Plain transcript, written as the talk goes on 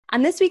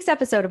On this week's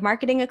episode of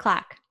Marketing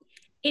O'Clock,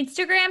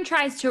 Instagram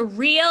tries to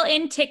reel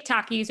in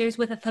TikTok users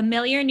with a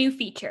familiar new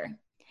feature.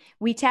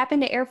 We tap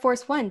into Air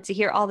Force One to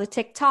hear all the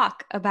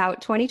TikTok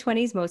about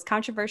 2020's most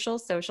controversial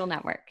social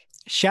network.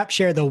 Shep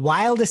shared the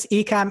wildest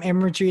e-com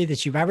imagery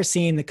that you've ever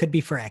seen that could be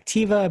for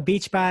Activa,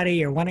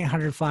 Beachbody, or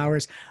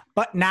 1-800-Flowers,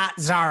 but not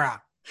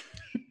Zara.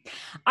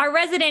 Our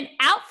resident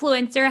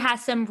outfluencer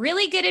has some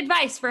really good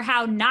advice for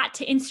how not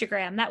to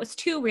Instagram. That was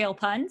 2 real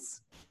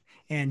puns.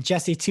 And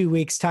Jesse 2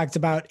 Weeks talked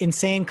about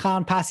Insane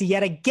Clown Posse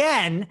yet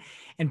again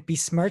and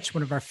besmirched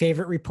one of our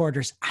favorite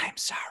reporters. I'm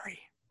sorry.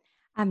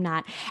 I'm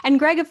not. And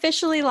Greg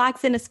officially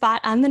locks in a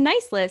spot on the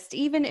nice list,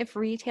 even if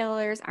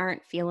retailers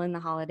aren't feeling the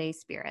holiday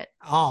spirit.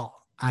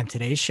 All on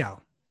today's show.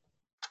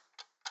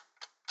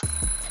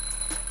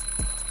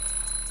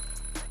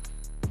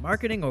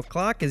 Marketing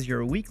O'Clock is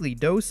your weekly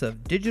dose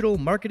of digital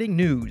marketing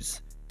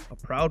news, a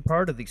proud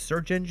part of the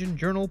Search Engine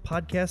Journal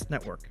podcast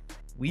network.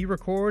 We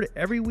record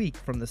every week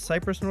from the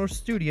Cypress North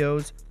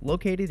Studios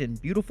located in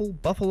beautiful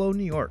Buffalo,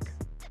 New York.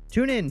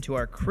 Tune in to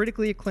our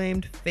critically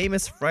acclaimed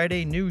Famous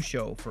Friday news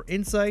show for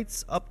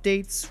insights,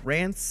 updates,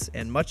 rants,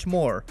 and much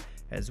more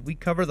as we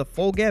cover the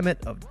full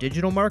gamut of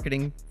digital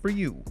marketing for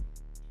you.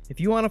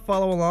 If you want to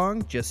follow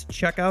along, just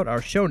check out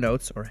our show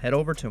notes or head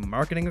over to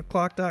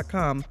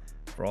marketingoclock.com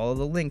for all of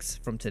the links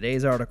from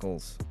today's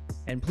articles.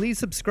 And please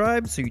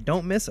subscribe so you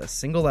don't miss a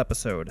single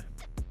episode.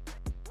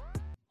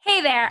 Hey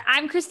there,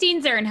 I'm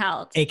Christine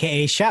Zernheld.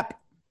 AKA Shep.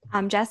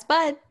 I'm Jess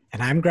Budd.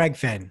 And I'm Greg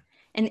Finn.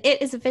 And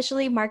it is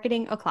officially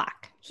Marketing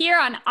O'Clock. Here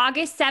on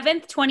August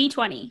 7th,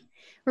 2020.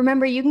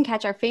 Remember, you can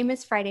catch our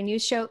Famous Friday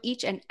news show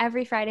each and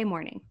every Friday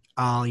morning.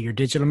 All your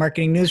digital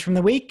marketing news from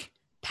the week.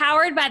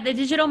 Powered by the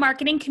digital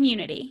marketing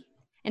community.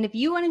 And if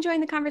you want to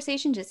join the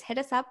conversation, just hit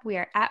us up. We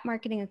are at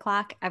Marketing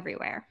O'Clock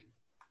everywhere.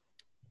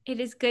 It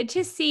is good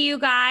to see you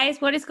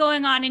guys. What is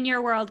going on in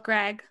your world,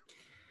 Greg?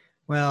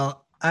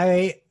 Well,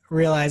 I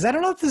realize, I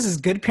don't know if this is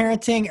good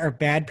parenting or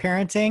bad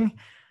parenting,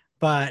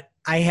 but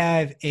I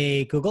have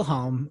a Google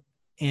Home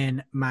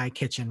in my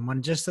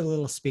kitchen, just a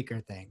little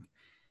speaker thing.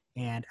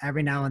 And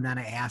every now and then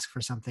I ask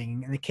for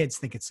something and the kids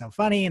think it's so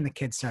funny and the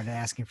kids started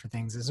asking for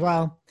things as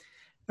well.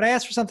 But I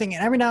ask for something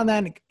and every now and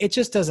then it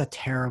just does a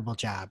terrible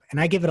job. And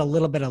I give it a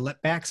little bit of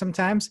lip back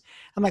sometimes.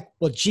 I'm like,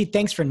 well, gee,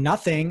 thanks for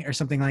nothing or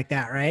something like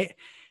that, right?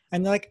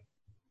 And they're like,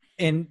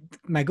 and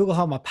my Google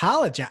Home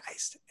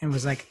apologized and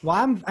was like,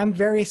 well, I'm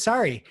very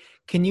sorry.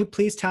 Can you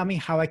please tell me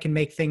how I can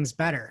make things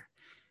better?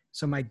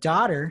 So my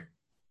daughter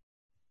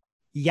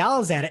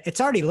yells at it.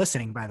 It's already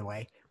listening, by the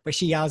way, but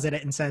she yells at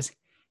it and says,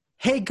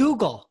 hey,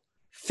 Google,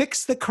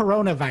 fix the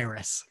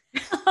coronavirus.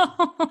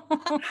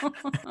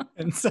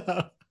 And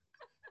so.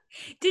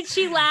 Did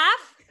she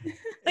laugh?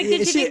 Like,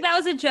 did she think that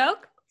was a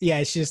joke?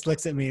 Yeah, she just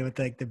looks at me with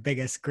like the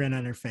biggest grin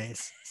on her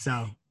face.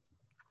 So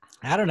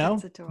I don't know.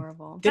 That's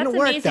adorable. Didn't That's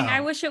work, amazing. though. I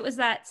wish it was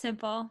that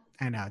simple.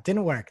 I know. It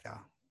didn't work, though.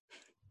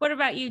 What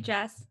about you,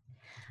 Jess?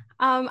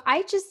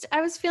 I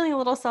was feeling a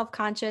little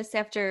self-conscious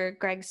after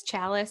Greg's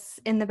chalice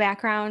in the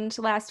background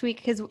last week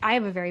because I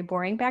have a very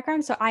boring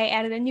background. So I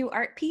added a new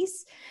art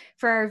piece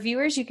for our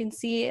viewers. You can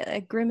see a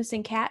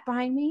grimacing cat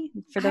behind me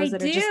for those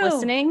that are just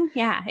listening.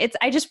 Yeah,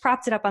 I just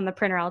propped it up on the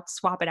printer. I'll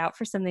swap it out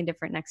for something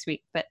different next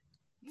week, but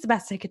it's the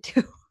best I could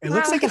do. It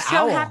looks like an owl.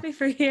 I'm so owl. happy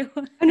for you.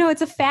 Oh no,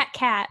 it's a fat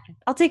cat.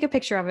 I'll take a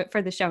picture of it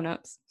for the show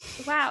notes.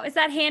 Wow, is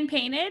that hand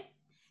painted?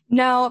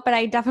 No, but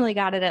I definitely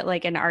got it at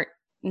like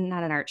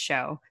not an art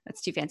show.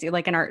 That's too fancy.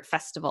 Like an art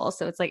festival.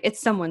 So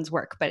it's someone's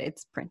work, but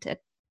it's printed.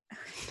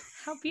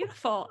 How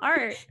beautiful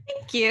art.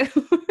 Thank you.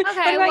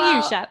 Okay. What about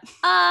you, Shep?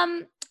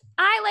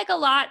 I like a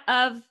lot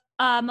of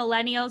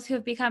millennials who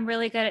have become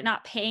really good at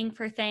not paying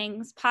for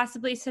things,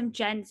 possibly some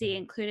Gen Z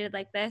included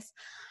like this.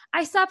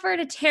 I suffered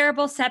a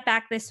terrible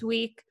setback this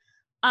week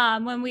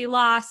when we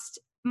lost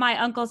my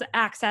uncle's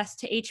access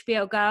to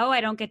HBO Go.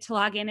 I don't get to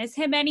log in as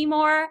him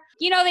anymore.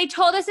 You know, they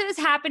told us it was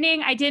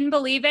happening. I didn't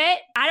believe it.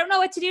 I don't know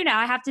what to do now.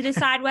 I have to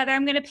decide whether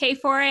I'm going to pay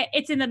for it.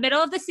 It's in the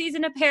middle of the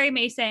season of Perry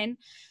Mason.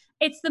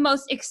 It's the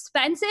most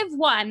expensive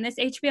one. This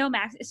HBO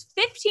Max is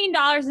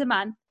 $15 a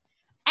month.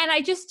 And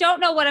I just don't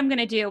know what I'm going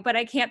to do, but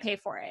I can't pay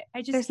for it.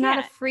 There's not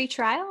a free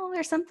trial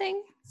or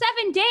something?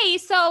 7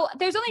 days. So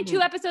there's only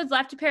 2 episodes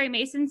left of Perry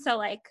Mason. So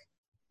like,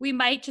 we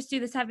might just do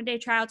the 7-day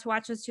trial to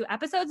watch those 2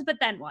 episodes, but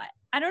then what?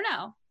 I don't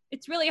know.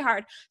 It's really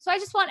hard. So I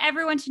just want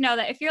everyone to know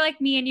that if you're like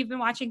me and you've been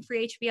watching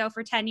free HBO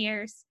for 10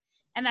 years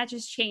and that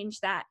just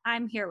changed that,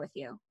 I'm here with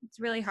you. It's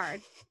really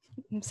hard.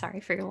 I'm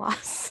sorry for your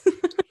loss.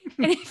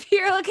 And if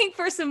you're looking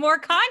for some more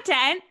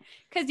content,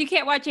 because you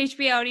can't watch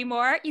HBO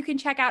anymore, you can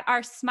check out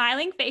our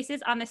smiling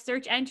faces on the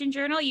Search Engine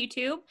Journal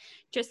YouTube.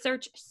 Just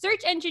search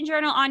Search Engine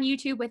Journal on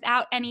YouTube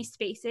without any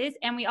spaces.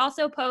 And we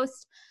also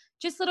post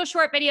just little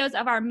short videos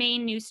of our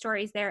main news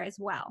stories there as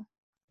well.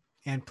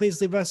 And please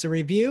leave us a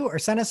review or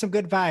send us some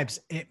good vibes.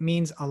 It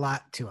means a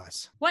lot to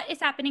us. What is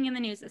happening in the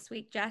news this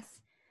week, Jess?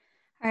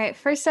 All right,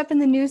 first up in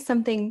the news,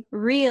 something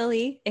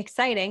really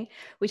exciting.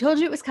 We told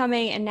you it was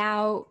coming, and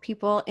now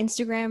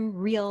Instagram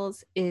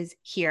Reels is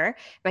here.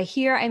 By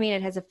here, I mean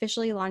it has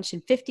officially launched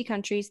in 50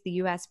 countries, the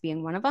US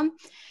being one of them.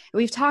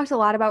 We've talked a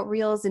lot about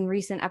Reels in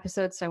recent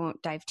episodes, so I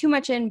won't dive too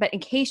much in, but in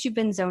case you've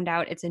been zoned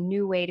out, it's a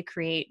new way to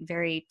create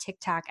very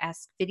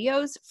TikTok-esque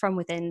videos from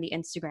within the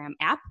Instagram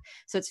app.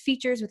 So it's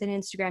features within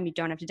Instagram. You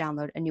don't have to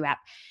download a new app.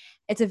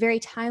 It's a very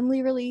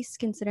timely release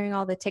considering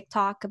all the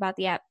TikTok about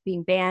the app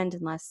being banned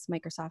unless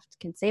Microsoft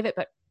can save it,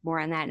 but more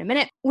on that in a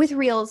minute. With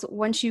Reels,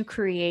 once you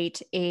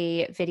create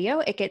a video,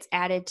 it gets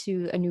added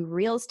to a new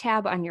Reels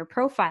tab on your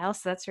profile.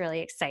 So that's really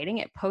exciting.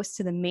 It posts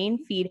to the main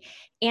feed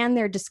and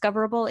they're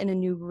discoverable in a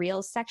new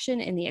Reels section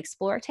in the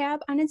Explore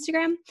tab on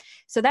Instagram.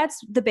 So that's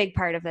the big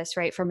part of this,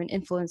 right? From an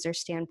influencer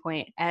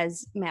standpoint,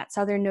 as Matt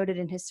Southern noted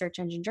in his Search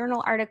Engine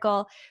Journal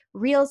article,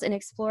 Reels and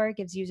Explore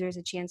gives users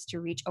a chance to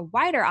reach a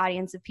wider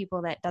audience of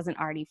people that doesn't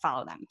already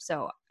follow them.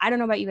 So I don't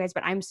know about you guys,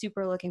 but I'm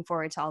super looking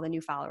forward to all the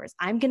new followers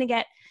I'm going to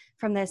get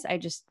from this. I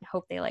just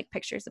hope they like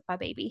pictures of my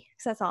baby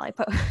because that's all I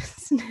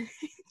post.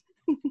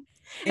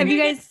 Have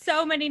you guys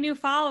so many new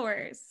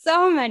followers?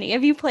 So many.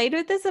 Have you played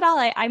with this at all?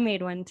 I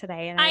made one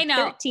today and I know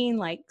 13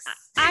 likes.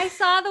 I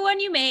saw the one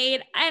you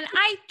made and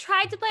I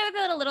tried to play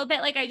with it a little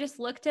bit. Like I just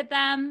looked at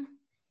them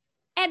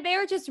and they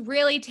were just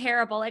really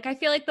terrible. Like I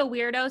feel like the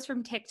weirdos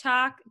from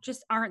TikTok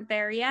just aren't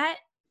there yet.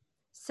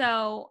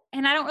 So,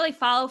 and I don't really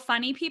follow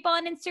funny people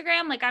on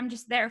Instagram. Like I'm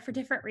just there for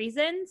different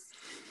reasons.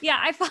 Yeah,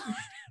 I follow.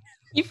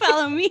 You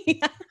follow me.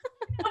 But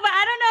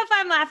I don't know if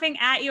I'm laughing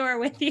at you or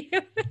with you.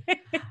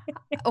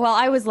 Well,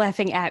 I was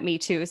laughing at me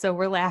too, so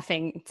we're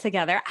laughing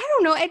together. I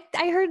don't know.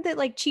 I heard that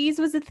like cheese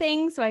was a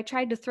thing, so I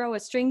tried to throw a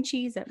string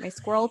cheese at my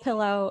squirrel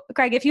pillow.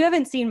 Greg, if you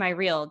haven't seen my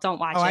reel, don't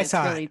watch it. It's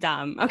really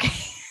dumb. Okay.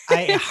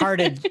 I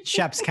hearted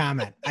Shep's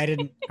comment. I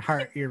didn't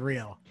heart your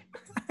reel.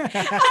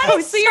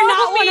 Oh, so you're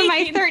not one of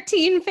my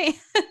 13 fans.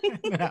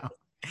 No.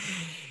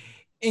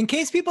 In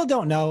case people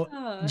don't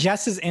know,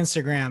 Jess's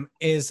Instagram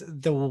is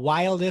the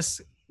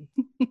wildest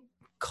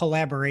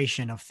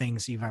collaboration of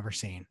things you've ever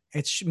seen.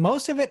 It's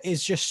most of it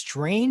is just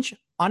strange,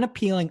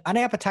 unappealing,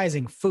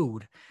 unappetizing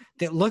food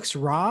that looks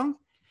wrong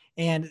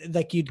and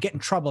like you'd get in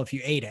trouble if you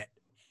ate it.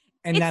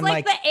 And it's then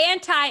like the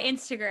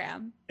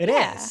anti-Instagram. It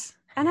is.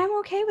 And I'm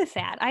okay with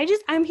that.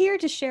 I'm here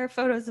to share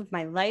photos of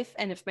my life.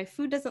 And if my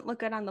food doesn't look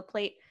good on the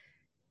plate,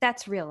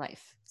 that's real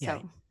life. So yeah.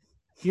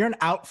 You're an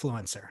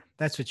outfluencer.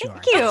 That's what you are.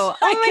 Thank you. Oh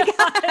my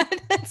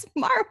God. That's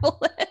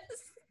marvelous.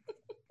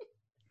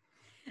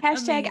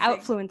 Hashtag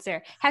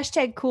outfluencer.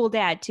 Hashtag cool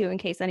dad too, in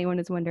case anyone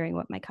is wondering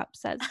what my cup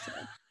says.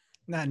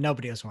 No,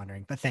 nobody was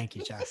wondering, but thank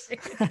you, Jess.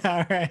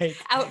 All right.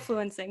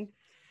 Outfluencing.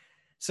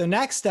 So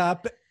next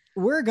up,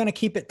 we're going to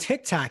keep it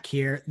TikTok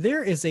here.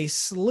 There is a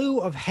slew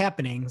of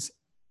happenings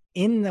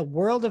in the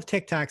world of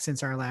TikTok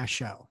since our last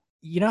show.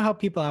 You know how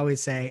people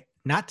always say,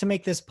 not to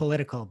make this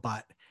political,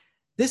 but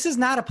this is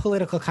not a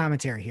political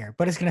commentary here,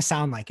 but it's going to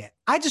sound like it.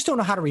 I just don't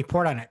know how to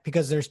report on it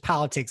because there's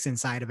politics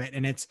inside of it.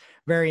 And it's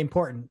very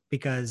important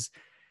because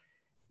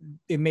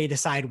it may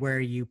decide where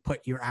you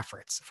put your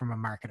efforts from a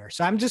marketer.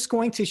 So I'm just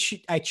going to,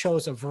 I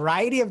chose a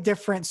variety of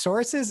different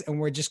sources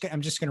and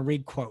I'm just going to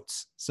read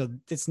quotes. So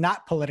it's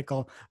not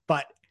political,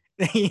 but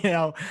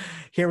here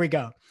we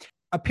go.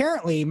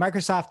 Apparently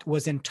Microsoft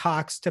was in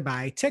talks to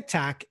buy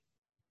TikTok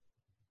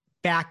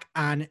back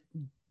on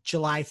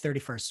July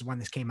 31st is when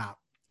this came out.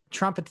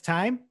 Trump at the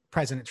time,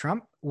 President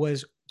Trump,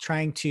 was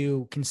trying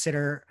to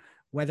consider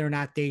whether or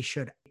not they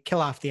should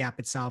kill off the app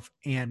itself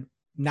and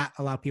not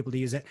allow people to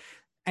use it.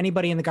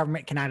 Anybody in the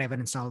government cannot have it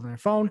installed on their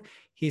phone.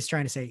 He's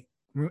trying to say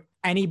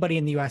anybody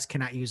in the US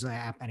cannot use the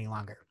app any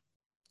longer.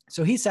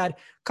 So he said a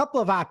couple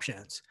of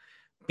options,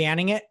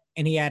 banning it,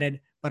 and he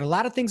added, but a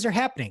lot of things are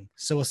happening,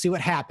 so we'll see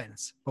what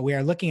happens. But we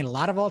are looking at a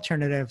lot of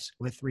alternatives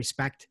with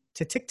respect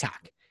to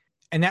TikTok.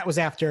 And that was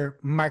after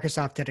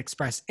Microsoft had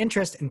expressed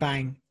interest in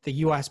buying the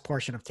US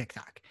portion of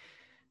TikTok.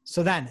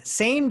 So then,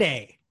 same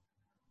day,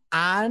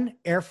 on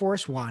Air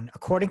Force One,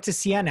 according to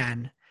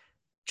CNN,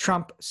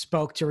 Trump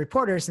spoke to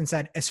reporters and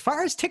said, as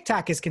far as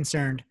TikTok is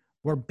concerned,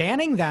 we're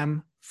banning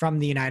them from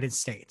the United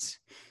States.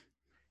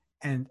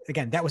 And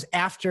again, that was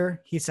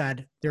after he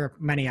said, there are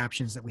many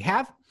options that we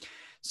have.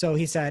 So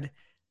he said,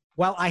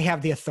 well, I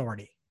have the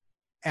authority,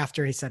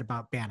 after he said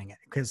about banning it,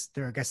 because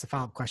I guess the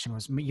follow-up question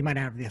was, you might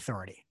not have the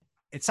authority.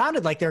 It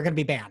sounded like they were going to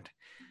be banned.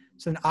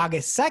 So on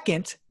August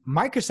 2nd,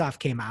 Microsoft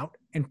came out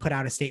and put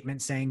out a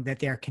statement saying that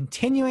they are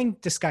continuing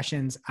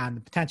discussions on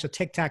the potential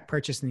TikTok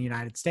purchase in the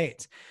United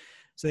States.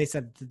 So they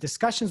said the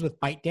discussions with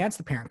ByteDance,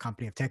 the parent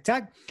company of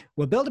TikTok,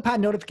 will build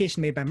upon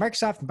notification made by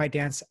Microsoft and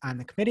ByteDance on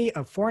the Committee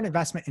of Foreign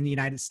Investment in the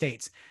United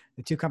States.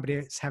 The two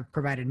companies have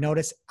provided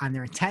notice on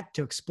their intent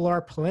to explore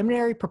a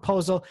preliminary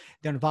proposal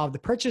that involved the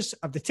purchase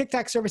of the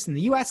TikTok service in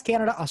the US,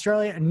 Canada,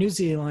 Australia, and New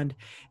Zealand,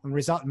 and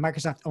result in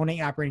Microsoft owning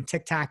and operating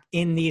TikTok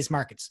in these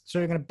markets. So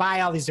they're going to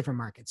buy all these different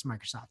markets,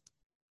 Microsoft.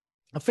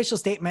 Official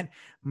statement,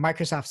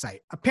 Microsoft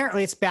site.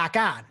 Apparently it's back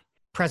on.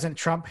 President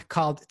Trump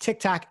called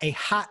TikTok a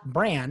hot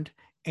brand,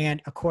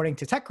 and according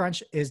to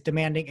TechCrunch, is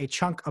demanding a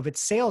chunk of its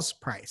sales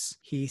price.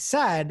 He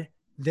said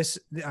this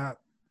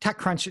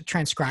TechCrunch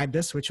transcribed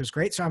this, which was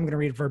great. So I'm going to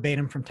read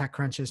verbatim from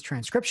TechCrunch's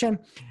transcription.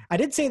 I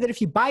did say that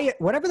if you buy it,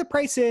 whatever the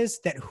price is,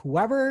 that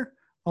whoever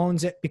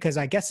owns it, because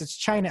I guess it's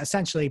China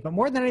essentially, but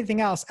more than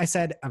anything else, I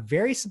said a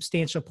very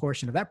substantial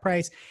portion of that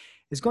price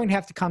is going to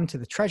have to come to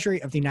the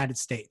Treasury of the United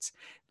States,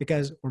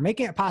 because we're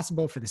making it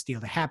possible for this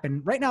deal to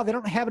happen. Right now, they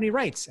don't have any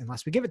rights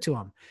unless we give it to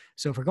them.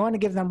 So if we're going to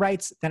give them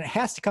rights, then it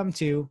has to come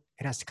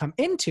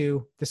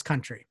into this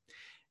country.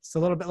 It's a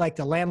little bit like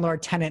the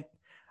landlord-tenant.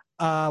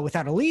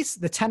 Without a lease,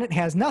 the tenant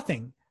has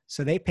nothing.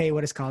 So they pay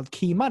what is called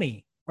key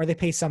money, or they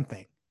pay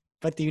something.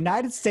 But the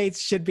United States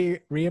should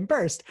be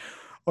reimbursed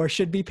or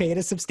should be paid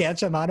a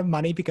substantial amount of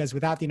money, because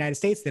without the United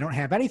States, they don't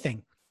have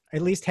anything,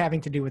 at least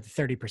having to do with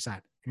the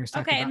 30%.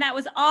 Okay, and that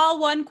was all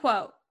one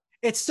quote.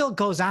 It still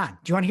goes on.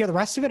 Do you want to hear the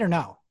rest of it or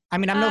no? I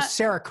mean, I'm no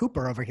Sarah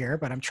Cooper over here,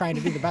 but I'm trying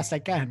to do the best I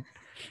can.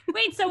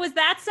 Wait, so was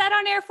that said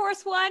on Air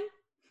Force One?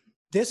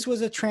 This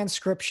was a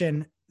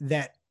transcription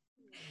that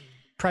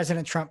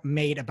President Trump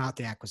made about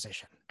the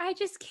acquisition. I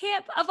just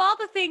can't. Of all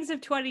the things of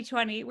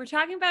 2020, we're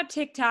talking about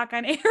TikTok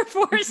on Air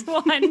Force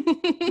One.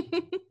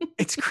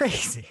 It's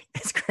crazy.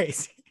 It's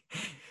crazy.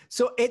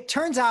 So it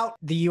turns out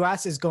the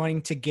U.S. is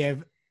going to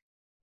give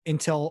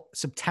until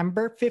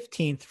September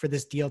 15th for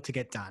this deal to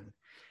get done.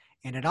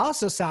 And it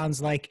also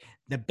sounds like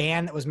the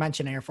ban that was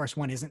mentioned in Air Force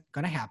One isn't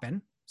going to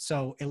happen.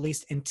 So at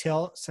least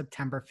until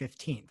September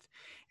 15th.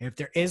 If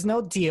there is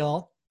no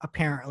deal,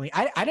 apparently,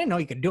 I didn't know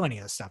you could do any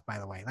of this stuff, by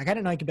the way. Like, I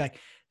didn't know you could be like,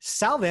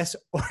 sell this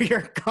or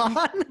you're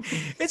gone.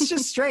 It's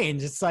just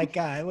strange. It's like,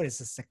 what is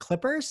this? The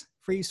Clippers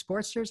for you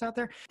sportsters out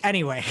there?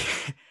 Anyway,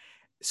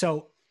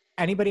 so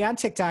anybody on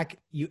TikTok,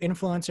 you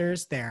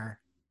influencers there,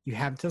 you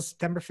have until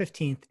September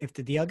 15th. If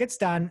the deal gets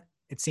done,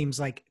 it seems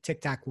like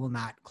TikTok will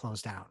not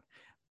close down.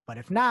 But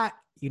if not,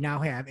 you now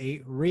have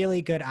a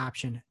really good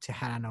option to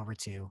head on over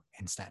to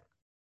instead.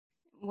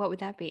 What would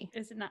that be?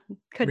 Is it not?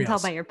 Couldn't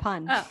Reels. tell by your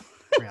pun. Oh.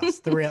 Reels,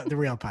 the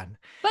real pun.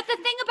 But the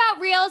thing about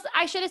Reels,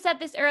 I should have said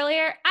this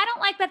earlier. I don't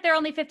like that they're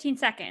only 15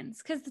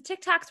 seconds because the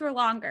TikToks were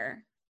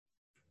longer.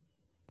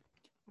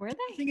 Were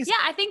they? Yeah,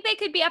 I think they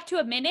could be up to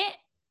a minute.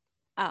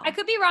 Oh. I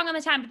could be wrong on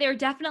the time, but they were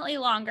definitely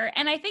longer.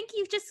 And I think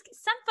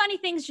some funny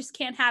things just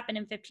can't happen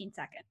in 15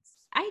 seconds.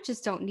 I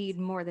just don't need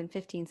more than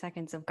 15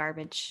 seconds of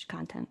garbage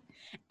content.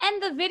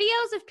 And the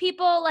videos of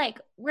people like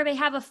where they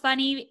have a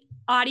funny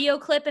audio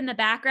clip in the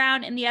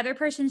background and the other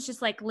person's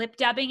just like lip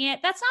dubbing it,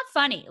 that's not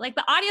funny. Like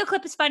the audio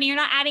clip is funny. You're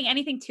not adding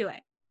anything to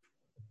it.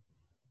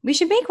 We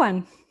should make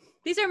one.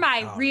 These are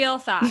my real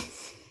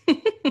thoughts.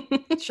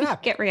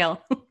 Shop. Get real.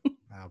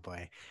 Oh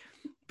boy.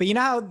 But you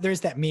know how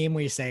there's that meme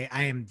where you say,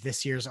 I am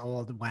this year's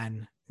old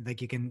when,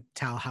 like, you can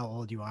tell how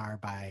old you are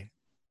by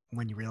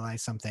when you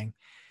realize something.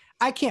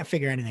 I can't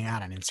figure anything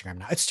out on Instagram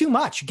now. It's too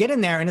much. Get in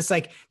there and it's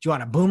like, do you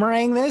want to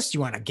boomerang this? Do you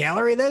want to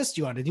gallery this?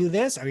 Do you want to do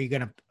this? Are you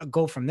going to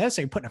go from this?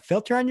 Are you putting a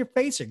filter on your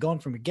face? Are you going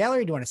from a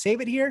gallery? Do you want to save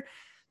it here?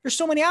 There's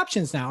so many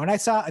options now. And I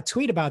saw a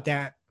tweet about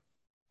that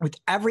with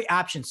every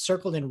option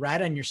circled in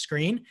red on your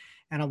screen.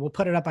 And we'll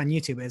put it up on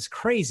YouTube. It's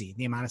crazy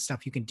the amount of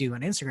stuff you can do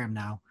on Instagram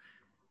now,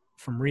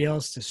 from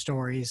Reels to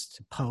stories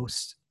to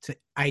posts to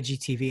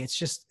IGTV.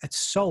 It's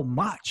so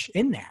much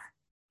in there.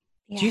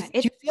 Yeah, do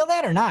you feel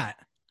that or not?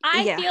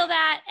 I feel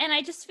that, and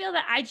I just feel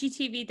that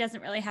IGTV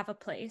doesn't really have a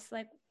place.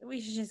 Like, we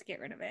should just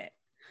get rid of it.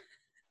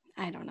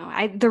 I don't know.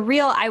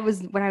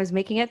 When I was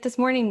making it this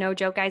morning, no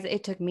joke, guys,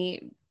 it took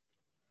me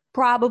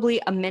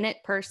probably a minute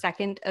per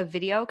second of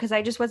video because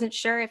I just wasn't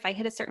sure if I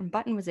hit a certain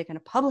button, was it going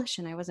to publish?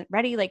 And I wasn't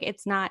ready. Like,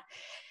 it's not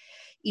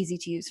easy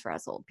to use for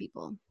us old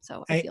people.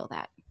 So I feel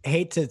that. I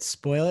hate to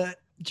spoil it,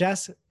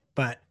 Jess,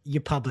 but you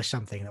published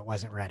something that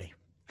wasn't ready.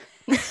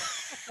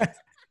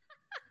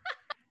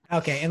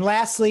 Okay. And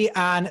lastly,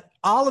 on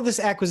all of this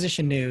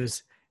acquisition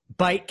news,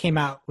 Byte came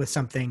out with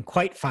something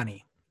quite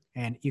funny.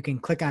 And you can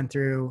click on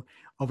through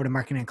over to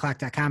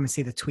marketingandclock.com and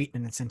see the tweet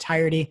in its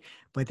entirety.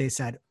 But they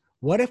said,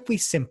 what if we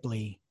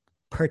simply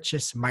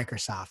purchase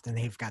Microsoft? And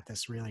they've got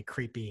this really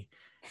creepy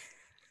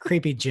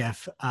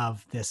GIF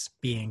of this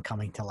being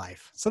coming to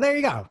life. So there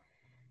you go.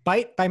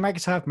 Byte by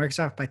Microsoft,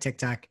 Microsoft by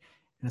TikTok,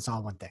 and it's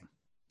all one thing.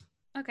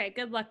 Okay,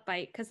 good luck,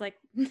 Byte, because like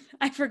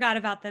I forgot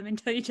about them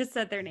until you just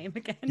said their name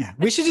again. Yeah,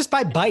 we should just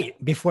buy Byte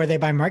before they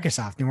buy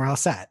Microsoft, and we're all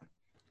set.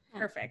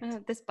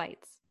 Perfect. This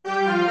bites.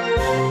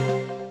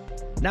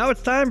 Now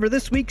it's time for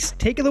this week's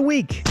Take of the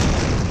Week.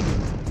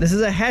 This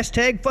is a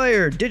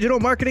 #fire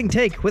digital marketing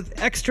take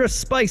with extra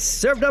spice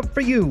served up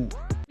for you.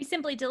 We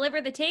simply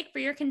deliver the take for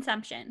your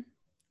consumption.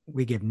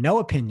 We give no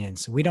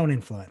opinions. We don't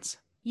influence.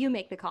 You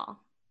make the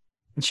call.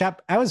 And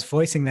Shep, I was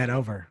voicing that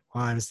over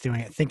while I was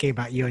doing it, thinking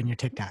about you and your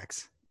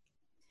TikToks.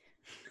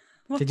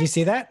 Did you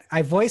see that?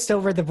 I voiced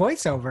over the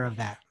voiceover of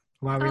that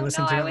while we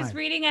listened to it. I was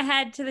reading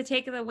ahead to the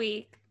take of the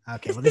week.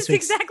 Okay, well, this is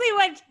exactly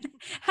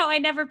how I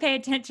never pay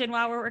attention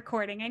while we're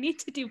recording. I need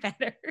to do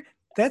better.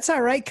 That's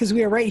all right, because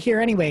we are right here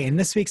anyway. And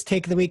this week's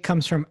take of the week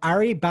comes from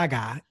Ari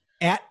Baga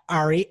at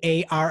Ari,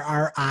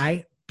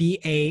 ARRIBAGAH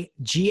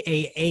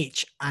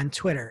on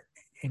Twitter.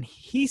 And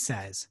he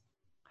says,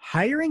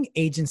 hiring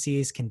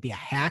agencies can be a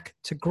hack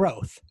to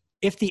growth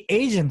If the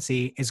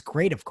agency is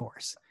great, of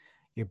course,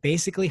 you're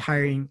basically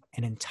hiring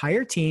an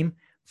entire team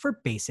for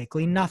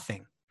basically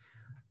nothing.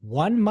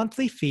 One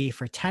monthly fee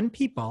for 10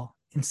 people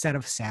instead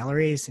of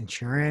salaries,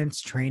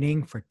 insurance,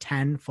 training for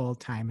 10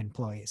 full-time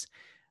employees.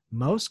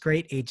 Most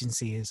great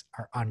agencies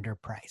are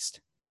underpriced.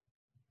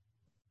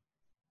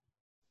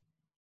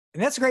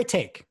 And that's a great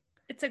take.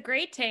 It's a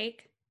great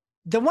take.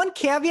 The one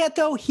caveat,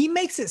 though, he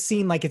makes it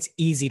seem like it's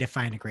easy to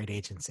find a great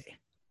agency.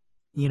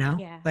 You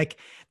know, like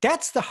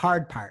that's the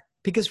hard part,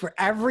 because for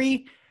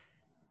every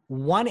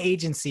one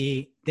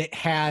agency that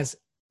has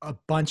a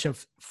bunch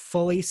of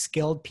fully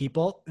skilled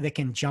people that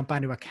can jump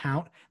onto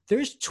account,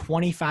 there's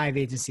 25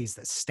 agencies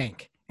that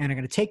stink and are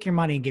going to take your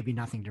money and give you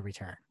nothing to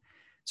return.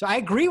 So I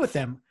agree with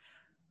him,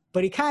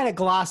 but he kind of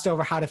glossed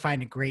over how to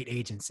find a great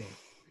agency.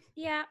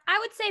 Yeah, I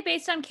would say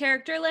based on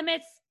character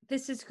limits,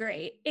 this is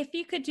great. If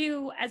you could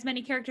do as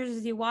many characters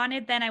as you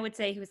wanted, then I would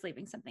say he was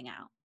leaving something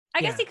out.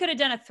 I guess he could have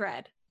done a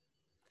thread.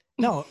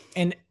 No,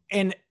 and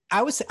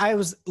I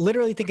was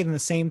literally thinking the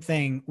same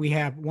thing. We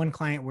have one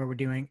client where we're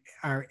doing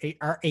our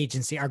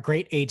agency, our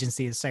great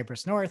agency is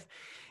Cypress North.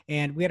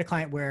 And we had a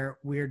client where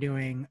we're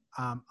doing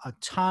a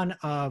ton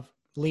of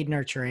lead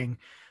nurturing,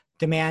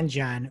 demand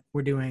gen.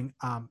 We're doing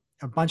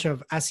a bunch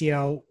of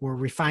SEO. We're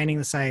refining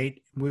the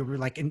site. We were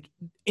like,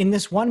 in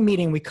this one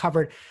meeting, we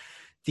covered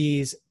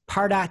these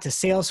Pardot to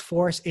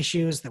Salesforce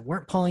issues that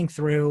weren't pulling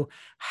through,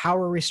 how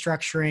we're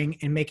restructuring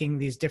and making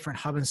these different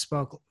hub and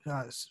spoke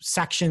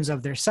sections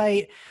of their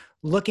site,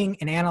 looking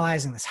and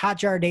analyzing this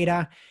Hotjar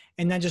data,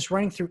 and then just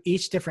running through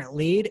each different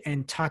lead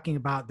and talking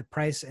about the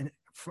price and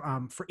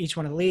for each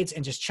one of the leads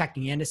and just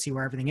checking in to see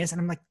where everything is.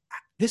 And I'm like,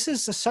 this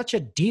is such a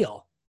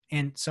deal.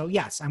 And so,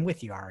 yes, I'm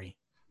with you, Ari.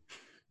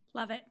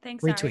 Love it.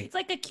 Thanks, Retweet. Ari. It's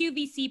like a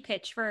QVC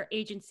pitch for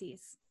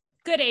agencies.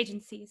 Good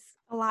agencies.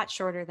 A lot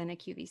shorter than a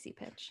QVC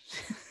pitch.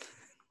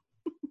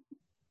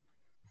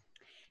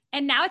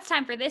 And now it's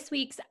time for this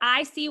week's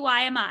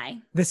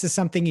ICYMI. This is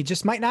something you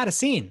just might not have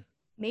seen.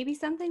 Maybe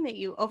something that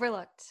you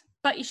overlooked.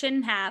 But you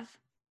shouldn't have.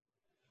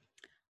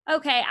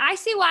 Okay,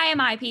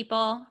 ICYMI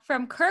people,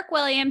 from Kirk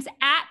Williams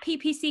at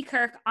PPC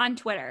Kirk on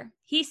Twitter.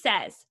 He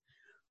says,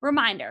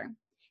 reminder,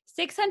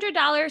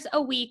 $600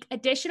 a week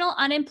additional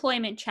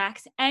unemployment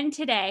checks end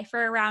today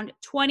for around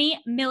 20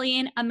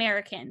 million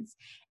Americans.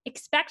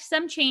 Expect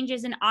some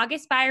changes in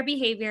August buyer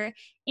behavior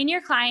in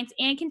your clients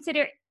and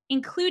consider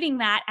including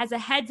that as a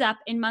heads up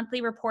in monthly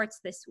reports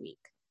this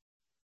week.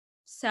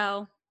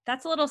 So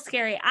that's a little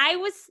scary. I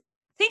was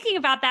thinking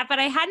about that, but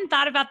I hadn't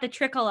thought about the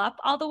trickle up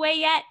all the way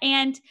yet.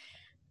 And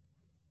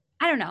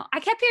I don't know. I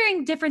kept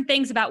hearing different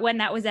things about when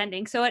that was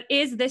ending. So it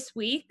is this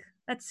week.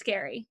 That's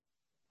scary.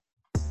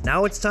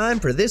 Now it's time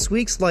for this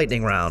week's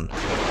lightning round.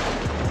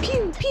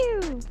 Pew,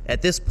 pew.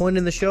 At this point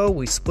in the show,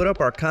 we split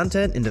up our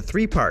content into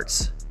 3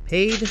 parts: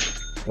 paid,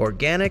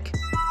 organic,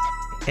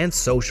 and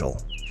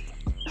social.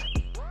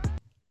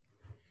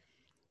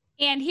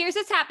 And here's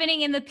what's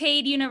happening in the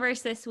paid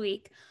universe this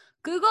week.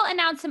 Google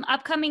announced some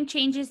upcoming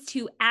changes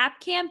to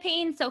app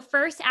campaigns. So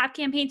first, app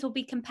campaigns will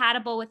be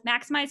compatible with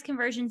Maximize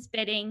Conversions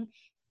bidding.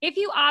 If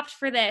you opt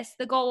for this,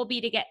 the goal will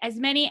be to get as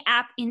many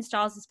app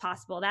installs as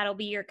possible. That'll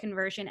be your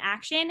conversion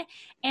action.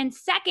 And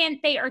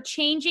second, they are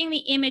changing the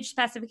image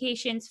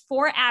specifications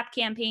for app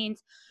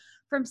campaigns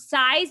from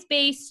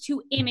size-based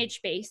to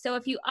image-based. So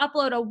if you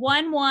upload a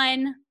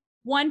 1:1,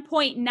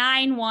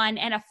 1.91,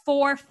 and a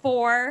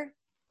 4:4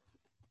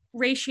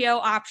 ratio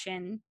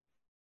option,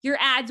 your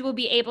ads will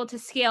be able to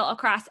scale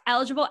across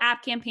eligible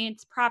app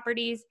campaigns,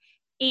 properties,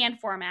 and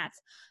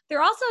formats.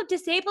 They're also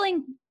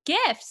disabling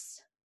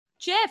GIFs.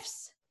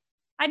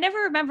 I never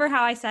remember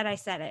how I said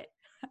it.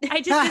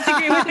 I just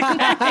disagree with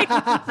Greg.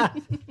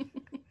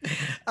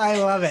 I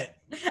love it.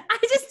 I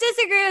just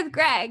disagree with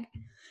Greg.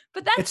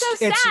 But that's so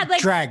sad. It's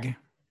like drag.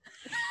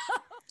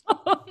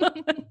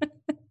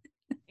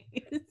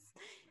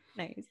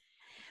 Nice.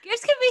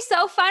 GIFs can be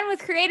so fun with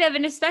creative,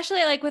 and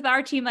especially like with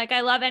our team. Like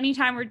I love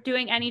anytime we're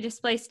doing any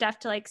display stuff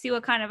to like see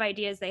what kind of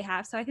ideas they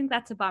have. So I think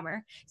that's a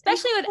bummer,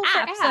 especially with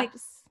apps. Like,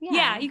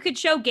 yeah, you could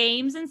show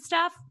games and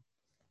stuff.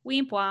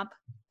 Weemp womp.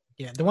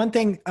 Yeah, the one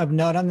thing of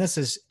note on this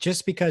is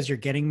just because you're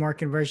getting more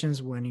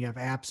conversions when you have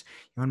apps,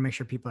 you want to make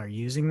sure people are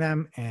using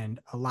them. And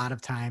a lot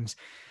of times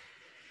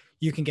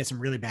you can get some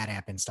really bad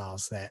app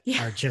installs that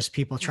are just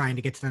people trying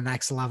to get to the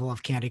next level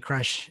of Candy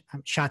Crush,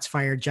 shots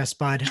fired, Just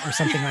Bud, or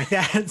something like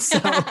that. So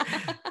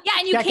yeah,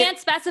 and you can't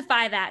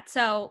specify that.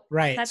 So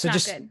right. That's so not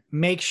just good.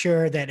 Make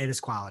sure that it is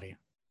quality.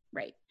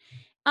 Right.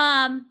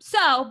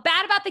 So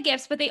bad about the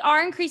GIFs, but they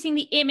are increasing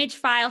the image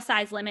file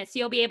size limit. So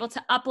you'll be able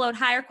to upload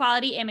higher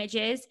quality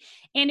images.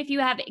 And if you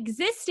have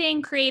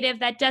existing creative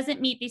that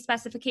doesn't meet these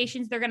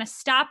specifications, they're going to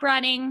stop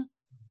running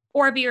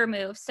or be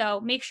removed.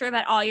 So make sure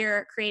that all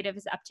your creative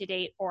is up to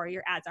date or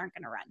your ads aren't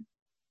going to run.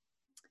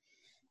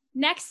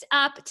 Next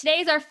up, today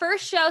is our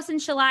first show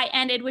since July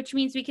ended, which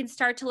means we can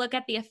start to look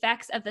at the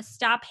effects of the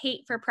Stop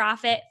Hate for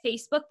Profit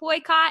Facebook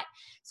boycott.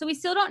 So we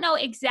still don't know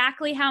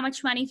exactly how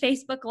much money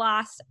Facebook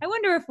lost. I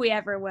wonder if we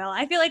ever will.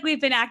 I feel like we've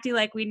been acting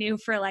like we knew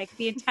for like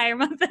the entire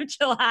month of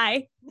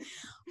July.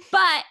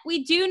 But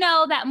we do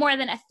know that more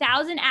than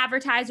 1,000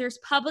 advertisers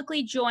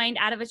publicly joined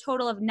out of a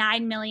total of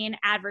 9 million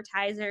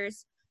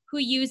advertisers who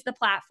use the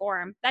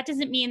platform. That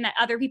doesn't mean that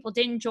other people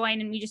didn't join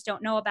and we just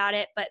don't know about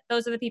it, but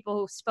those are the people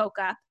who spoke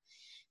up.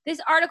 This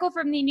article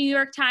from the New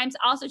York Times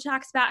also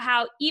talks about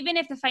how even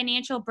if the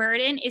financial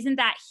burden isn't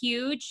that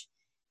huge,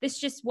 this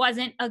just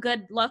wasn't a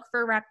good look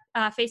for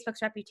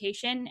Facebook's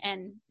reputation,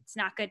 and it's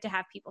not good to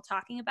have people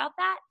talking about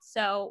that.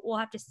 So we'll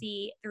have to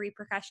see the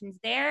repercussions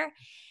there.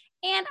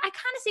 And I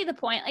kind of see the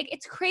point. Like,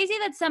 it's crazy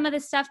that some of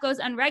this stuff goes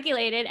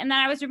unregulated. And then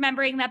I was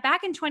remembering that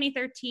back in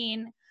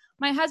 2013,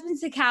 my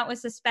husband's account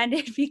was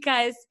suspended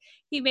because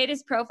he made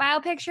his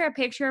profile picture a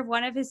picture of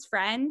one of his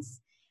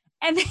friends.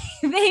 And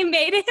they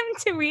made him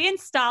to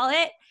reinstall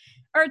it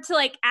or to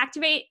like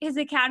activate his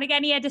account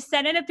again. He had to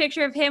send in a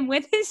picture of him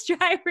with his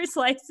driver's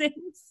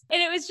license.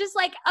 And it was just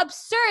like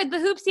absurd, the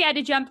hoops he had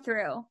to jump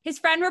through. His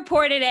friend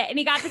reported it and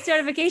he got this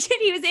notification.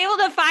 He was able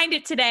to find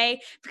it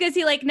today because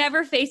he like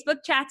never Facebook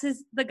chats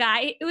the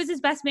guy. It was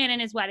his best man in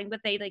his wedding,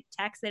 but they like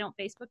text. They don't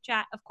Facebook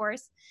chat, of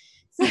course.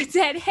 So it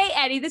said, "Hey,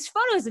 Eddie, this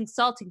photo is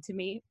insulting to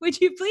me. Would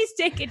you please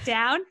take it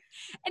down?"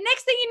 And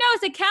next thing you know,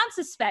 his account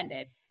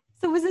suspended.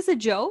 So was this a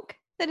joke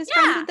that his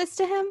friend did this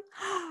to him?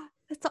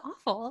 That's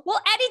awful.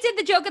 Well, Eddie did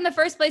the joke in the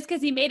first place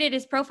because he made it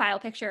his profile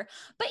picture.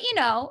 But, you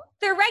know,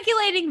 they're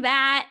regulating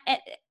that.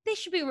 They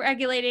should be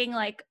regulating,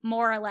 like,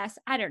 more or less.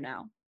 I don't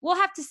know. We'll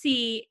have to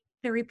see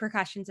the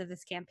repercussions of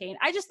this campaign.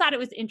 I just thought it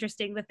was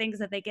interesting, the things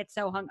that they get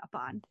so hung up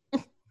on.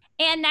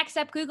 And next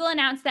up, Google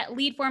announced that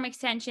lead form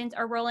extensions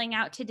are rolling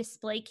out to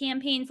display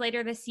campaigns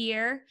later this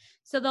year.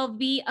 So they'll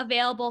be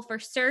available for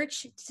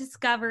search,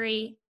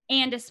 discovery,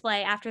 and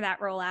display after that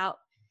rollout.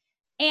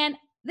 And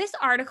this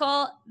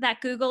article that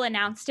Google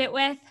announced it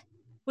with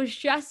was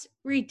just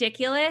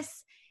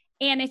ridiculous.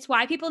 And it's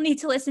why people need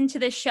to listen to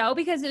this show,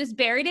 because it was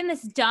buried in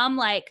this dumb,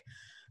 like,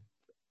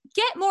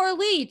 get more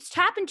leads,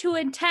 tap into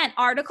intent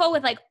article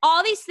with like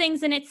all these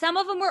things in it. Some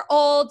of them were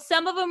old,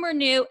 some of them were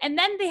new. And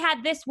then they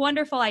had this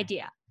wonderful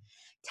idea.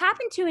 Tap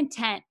into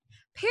intent,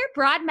 pair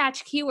broad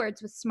match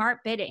keywords with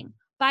smart bidding.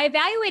 By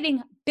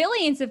evaluating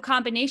billions of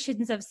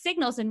combinations of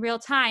signals in real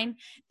time,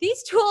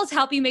 these tools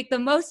help you make the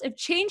most of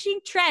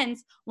changing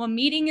trends while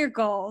meeting your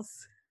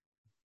goals.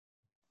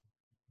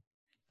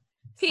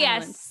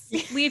 P.S.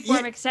 Lead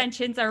form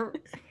extensions are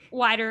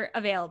wider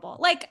available.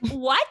 Like,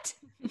 what?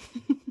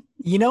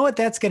 You know what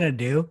that's going to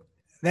do?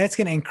 That's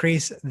going to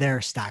increase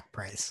their stock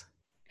price.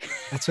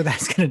 That's what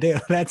that's going to do.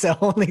 That's the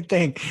only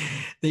thing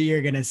that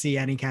you're going to see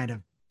any kind of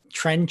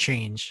trend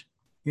change.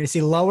 You're going to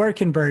see lower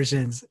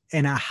conversions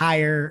and a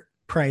higher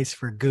price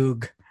for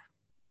Goog.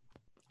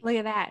 Look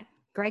at that.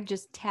 Greg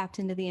just tapped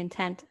into the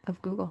intent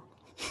of Google.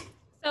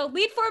 So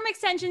lead form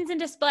extensions and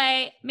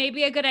display may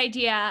be a good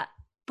idea.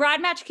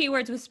 Broad match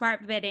keywords with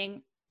smart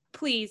bidding,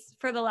 please,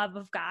 for the love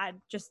of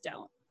God, just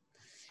don't.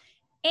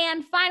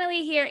 And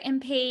finally here in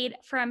paid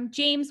from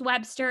James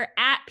Webster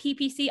at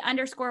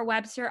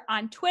PPC_Webster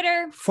on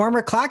Twitter.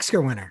 Former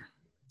Clocksker winner.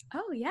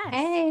 Oh, yes.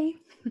 Hey.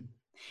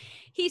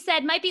 He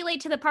said, might be late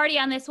to the party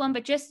on this one,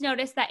 but just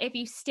notice that if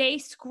you stay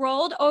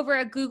scrolled over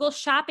a Google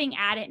shopping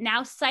ad, it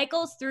now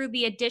cycles through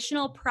the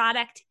additional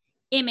product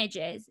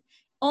images.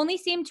 Only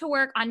seem to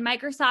work on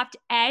Microsoft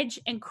Edge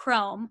and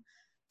Chrome.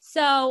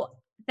 So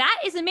that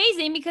is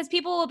amazing because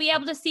people will be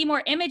able to see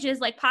more images,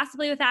 like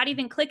possibly without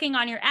even clicking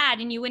on your ad,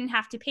 and you wouldn't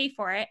have to pay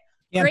for it.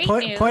 Yeah, Great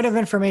news. Point of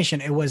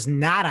information, it was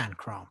not on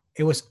Chrome.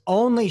 It was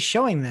only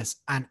showing this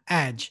on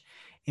Edge,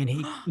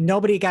 and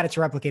nobody got it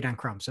to replicate on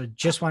Chrome. So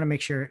just want to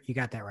make sure you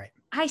got that right.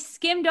 I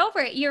skimmed over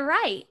it. You're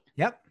right.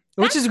 Yep.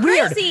 That's Which is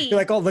weird. crazy. You're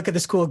like, oh, look at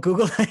this cool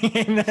Google thing.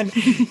 And then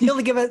you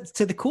only give it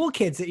to the cool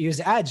kids that use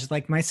Edge,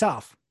 like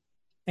myself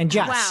and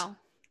Jess. Wow.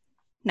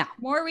 No.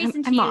 More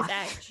reason I'm to off. use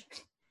Edge.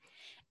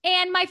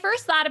 And my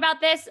first thought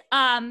about this,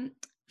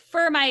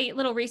 for my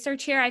little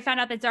research here, I found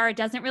out that Zara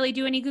doesn't really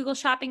do any Google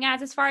shopping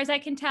ads as far as I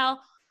can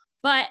tell.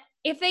 But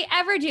if they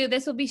ever do,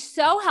 this will be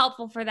so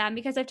helpful for them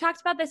because I've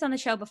talked about this on the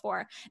show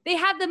before. They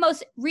have the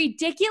most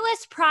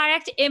ridiculous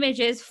product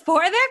images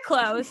for their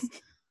clothes.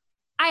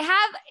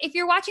 If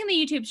you're watching the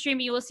YouTube stream,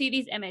 you will see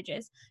these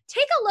images.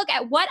 Take a look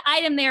at what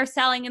item they are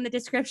selling in the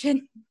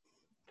description.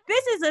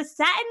 This is a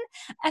satin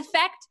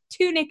effect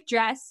tunic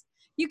dress.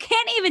 You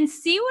can't even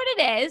see what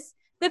it is.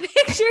 The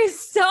picture is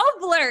so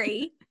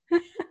blurry. How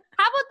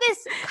about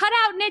this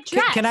cutout knit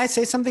dress? Can I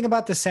say something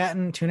about the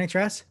satin tunic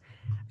dress?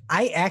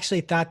 I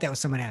actually thought that was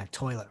someone at a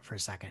toilet for a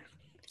second.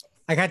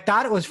 Like I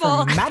thought it was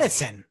for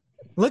medicine.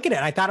 Look at it.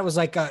 I thought it was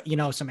like some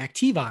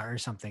Activa or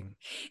something.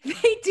 They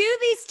do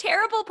these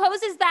terrible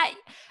poses that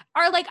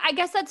are like, I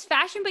guess that's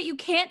fashion, but you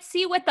can't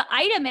see what the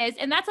item is.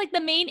 And that's like the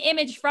main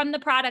image from the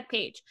product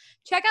page.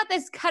 Check out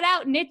this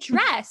cutout knit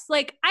dress.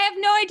 Like I have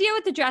no idea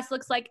what the dress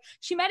looks like.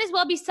 She might as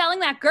well be selling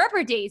that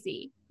Gerber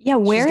daisy. Yeah,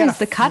 where got is a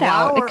the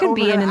cutout? flower It could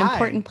be over in her an eye.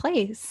 important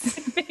place.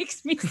 It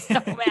makes me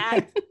so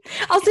mad.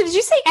 Also, did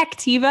you say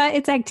Activa?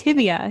 It's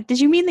Activia. Did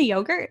you mean the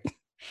yogurt?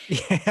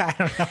 Yeah, I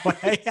don't know.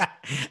 Yeah.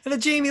 The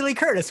Jamie Lee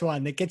Curtis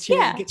one that gets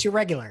you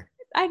regular.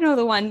 I know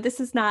the one. This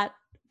is not.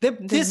 This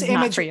This is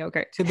not image, for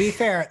yogurt. to be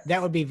fair,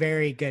 that would be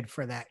very good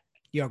for that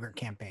yogurt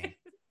campaign.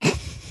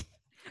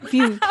 If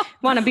you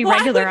want to be Why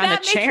regular would on a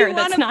that make chair, you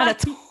that's wanna not a buy-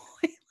 toy.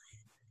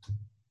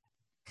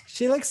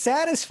 She looks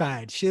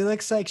satisfied. She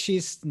looks like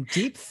she's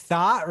deep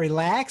thought,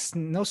 relaxed,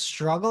 no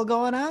struggle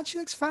going on. She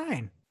looks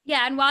fine.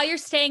 Yeah, and while you're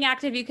staying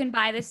active, you can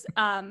buy this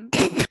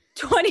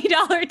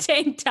 $20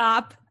 tank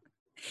top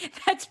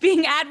that's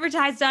being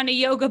advertised on a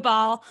yoga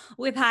ball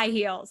with high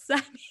heels.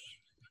 While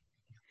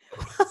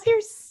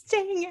you're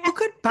staying Who at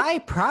could buy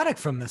product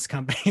from this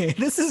company?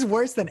 This is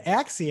worse than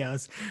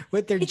Axios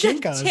with their It's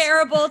Jinkos. a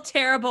terrible,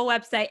 terrible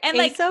website. And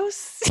like,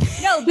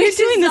 ASOS. no, You're this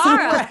doing is this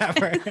Zara.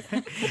 Whatever.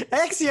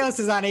 Axios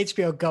is on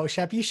HBO Go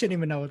Shop. You shouldn't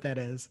even know what that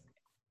is.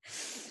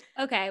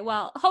 Okay,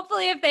 well,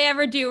 hopefully if they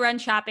ever do run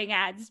shopping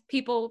ads,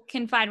 people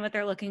can find what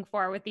they're looking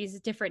for with these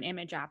different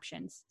image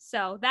options.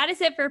 So that is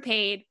it for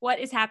paid. What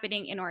is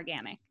happening in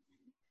organic?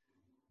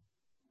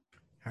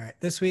 All right.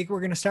 This week, we're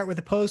going to start with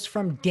a post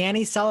from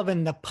Danny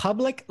Sullivan, the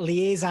public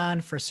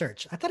liaison for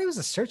search. I thought he was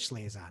a search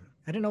liaison.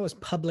 I didn't know it was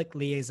public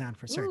liaison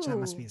for search. That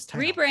must be his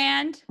title.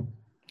 Rebrand.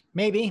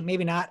 Maybe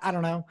not. I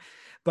don't know.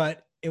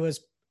 But it was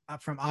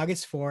from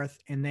August 4th,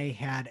 and they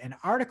had an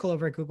article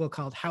over at Google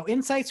called How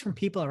Insights from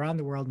People Around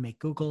the World Make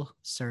Google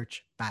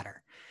Search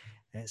Better.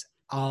 As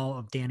all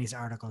of Danny's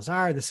articles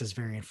are, this is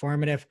very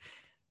informative,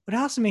 but it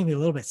also made me a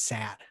little bit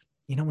sad.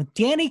 You know, when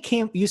Danny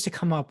used to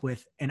come up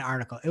with an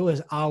article, it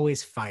was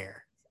always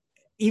fire.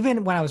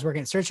 Even when I was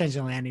working at Search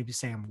Engine Land, he'd be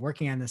saying, I'm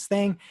working on this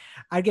thing.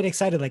 I'd get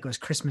excited like it was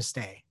Christmas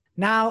Day.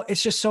 Now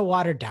it's just so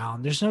watered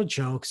down. There's no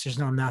jokes. There's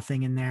no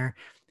nothing in there.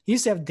 He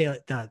used to have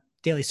the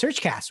Daily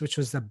Searchcast, which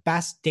was the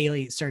best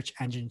daily search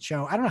engine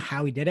show. I don't know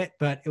how he did it,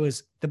 but it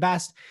was the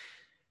best.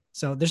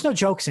 So there's no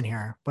jokes in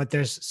here, but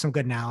there's some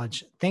good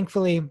knowledge.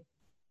 Thankfully,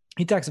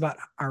 he talks about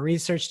our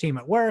research team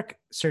at work,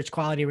 search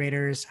quality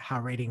raters,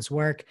 how ratings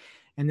work,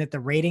 and that the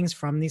ratings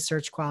from these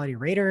search quality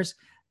raters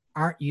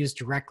aren't used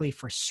directly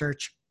for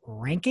search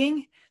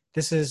ranking.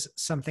 This is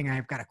something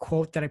I've got a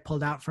quote that I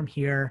pulled out from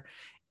here.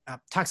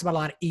 Talks about a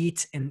lot of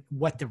EAT and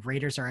what the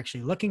raters are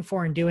actually looking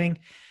for and doing.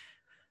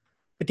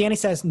 But Danny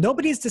says,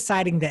 nobody's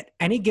deciding that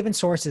any given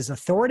source is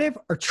authoritative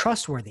or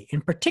trustworthy.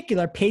 In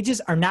particular, pages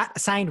are not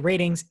assigned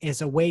ratings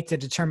as a way to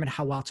determine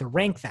how well to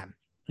rank them.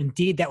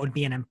 Indeed, that would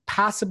be an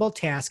impossible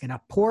task and a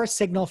poor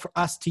signal for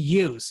us to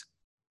use.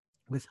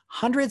 With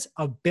hundreds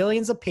of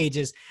billions of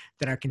pages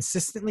that are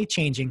consistently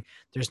changing,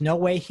 there's no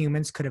way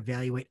humans could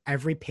evaluate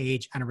every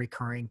page on a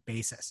recurring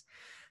basis.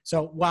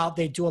 So while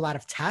they do a lot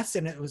of tests,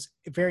 and it was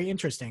very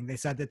interesting, they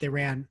said that they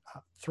ran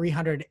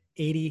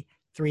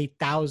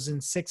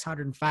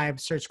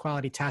 383,605 search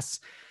quality tests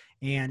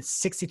and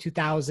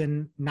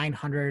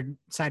 62,900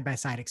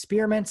 side-by-side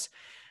experiments.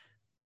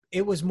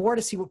 It was more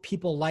to see what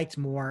people liked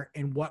more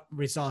and what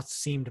results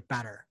seemed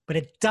better. But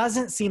it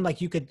doesn't seem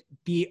like you could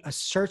be a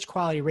search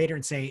quality rater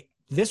and say,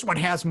 this one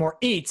has more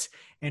eats,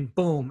 and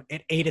boom,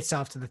 it ate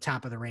itself to the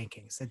top of the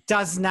rankings. It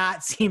does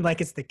not seem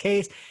like it's the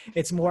case.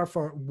 It's more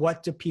for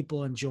what do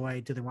people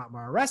enjoy? Do they want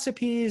more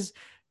recipes?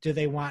 Do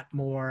they want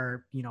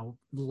more,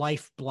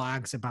 life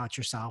blogs about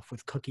yourself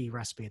with cookie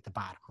recipe at the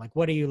bottom? Like,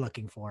 what are you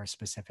looking for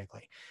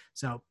specifically?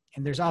 So,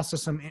 and there's also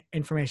some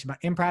information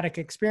about in-product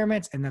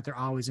experiments and that they're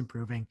always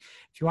improving.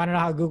 If you want to know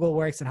how Google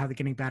works and how they're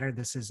getting better,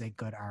 this is a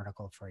good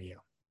article for you.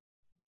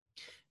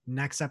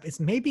 Next up, it's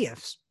maybe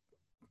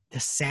the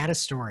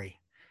saddest story.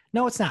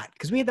 No, it's not,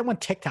 because we had that one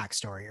TikTok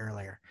story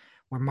earlier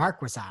where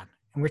Mark was on,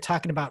 and we're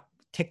talking about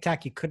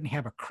TikTok. You couldn't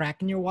have a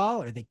crack in your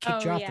wall, or they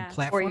kicked you off the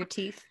platform. Or your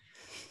teeth.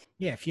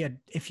 Yeah,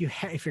 if your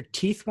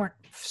teeth weren't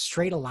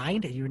straight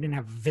aligned and you didn't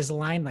have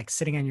Invisalign like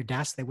sitting on your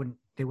desk, they wouldn't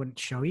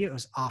show you. It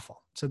was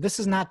awful. So this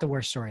is not the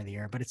worst story of the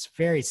year, but it's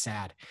very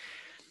sad.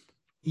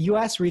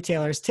 U.S.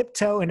 retailers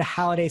tiptoe into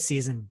holiday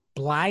season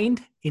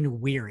blind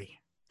and weary.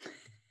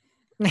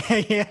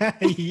 Yeah,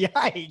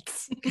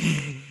 yikes!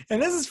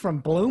 And this is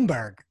from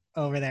Bloomberg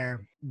over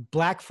there.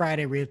 Black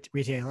Friday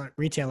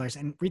retailers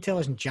and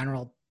retailers in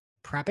general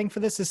prepping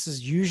for this. This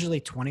is usually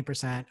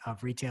 20%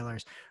 of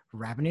retailers'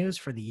 revenues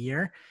for the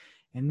year.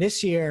 And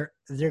this year,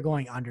 they're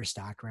going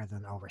understocked rather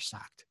than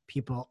overstocked.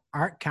 People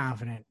aren't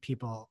confident.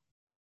 People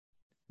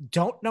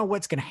don't know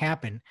what's going to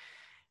happen.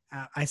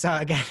 I saw,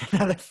 again,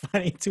 another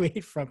funny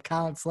tweet from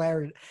Colin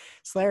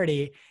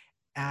Slarity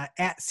at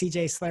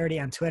CJ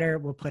Slarity on Twitter.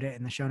 We'll put it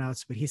in the show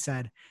notes. But he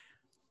said,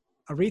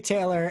 a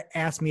retailer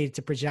asked me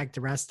to project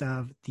the rest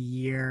of the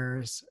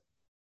year's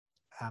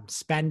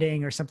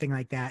spending or something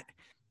like that.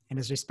 And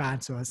his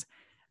response was,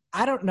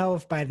 I don't know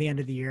if by the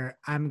end of the year,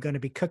 I'm going to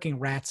be cooking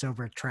rats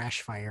over a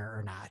trash fire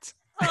or not.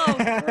 Oh,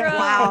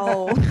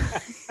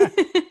 gross. Wow.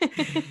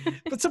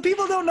 But some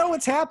people don't know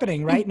what's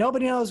happening, right?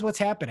 Nobody knows what's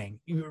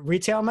happening.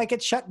 Retail might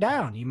get shut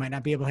down. You might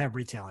not be able to have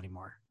retail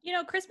anymore.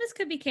 Christmas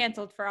could be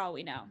canceled for all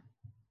we know.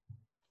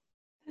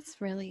 That's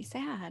really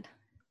sad.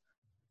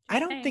 I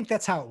don't Thanks. think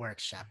that's how it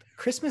works, Shep.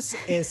 Christmas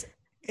is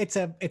it's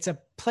a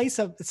place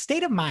of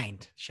state of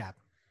mind, Shep.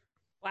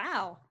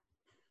 Wow.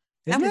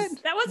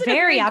 Isn't That wasn't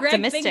very a very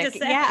Greg thing to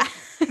optimistic. say. Yeah.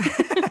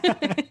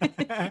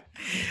 it?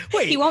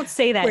 Wait, He won't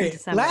say that in wait.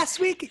 December. Last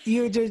week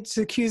you were just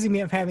accusing me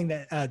of having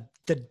the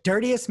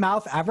dirtiest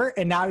mouth ever,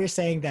 and now you're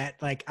saying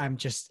that like I'm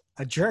just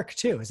a jerk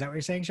too. Is that what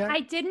you're saying, Shep? I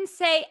didn't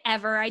say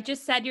ever. I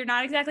just said you're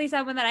not exactly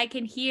someone that I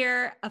can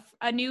hear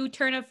a new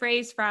turn of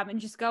phrase from and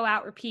just go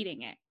out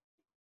repeating it.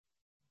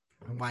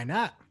 Why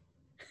not?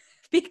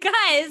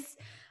 Because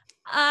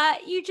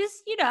you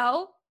just, we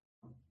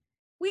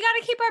got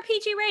to keep our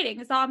PG rating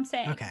is all I'm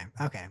saying.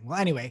 Okay. Well,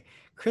 anyway,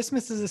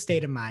 Christmas is a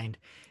state of mind,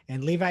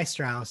 and Levi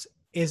Strauss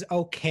is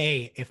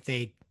okay if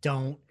they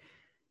don't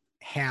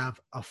have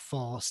a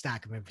full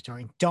stock of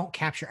inventory, don't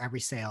capture every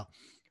sale.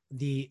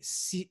 The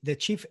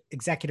chief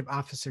executive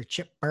officer,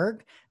 Chip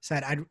Berg,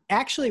 said, I'd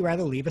actually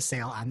rather leave a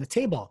sale on the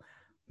table,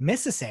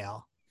 miss a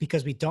sale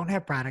because we don't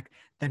have product,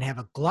 than have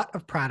a glut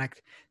of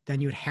product, then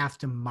you'd have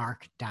to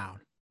mark down.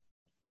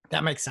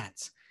 That makes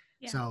sense.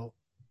 Yeah. So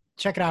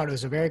check it out. It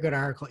was a very good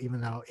article, even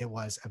though it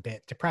was a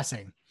bit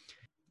depressing.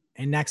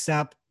 And next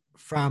up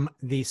from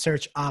the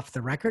search Off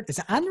the Record. Is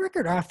it on the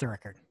record or off the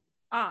record?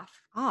 Off,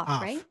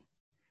 right?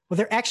 Well,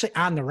 they're actually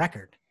on the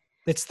record.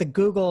 It's the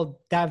Google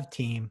dev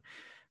team,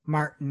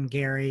 Martin,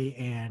 Gary,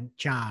 and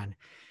John.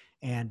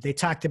 And they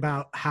talked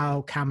about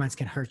how comments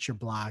can hurt your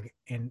blog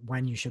and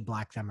when you should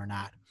block them or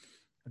not.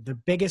 The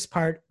biggest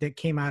part that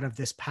came out of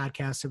this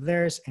podcast of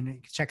theirs, and you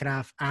can check it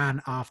off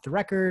on Off the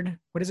Record.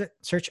 What is it?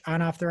 Search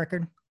on Off the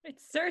Record?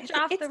 It's search It's-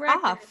 off it's the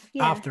record. off.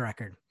 Yeah. Off the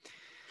Record.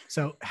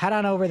 So head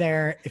on over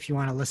there if you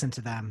want to listen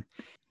to them.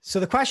 So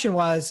the question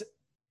was,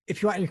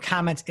 if you want your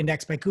comments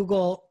indexed by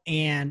Google,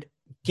 and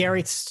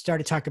Gary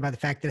started talking about the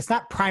fact that it's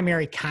not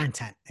primary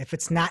content. If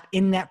it's not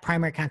in that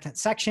primary content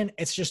section,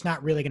 it's just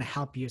not really going to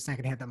help you. It's not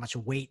going to have that much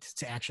weight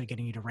to actually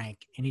getting you to rank.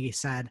 And he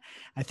said,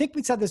 I think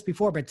we said this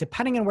before, but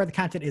depending on where the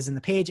content is in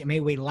the page, it may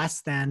weigh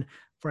less than,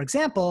 for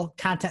example,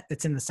 content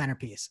that's in the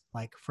centerpiece.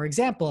 Like, for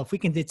example, if we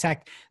can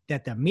detect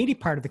that the meaty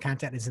part of the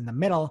content is in the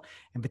middle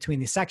and between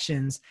the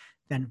sections,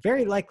 then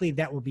very likely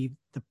that will be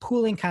the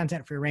pooling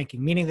content for your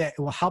ranking, meaning that it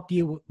will help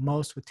you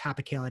most with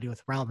topicality,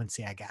 with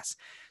relevancy, I guess.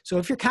 So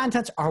if your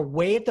contents are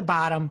way at the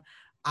bottom,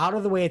 out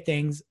of the way of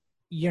things,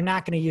 you're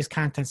not going to use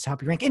contents to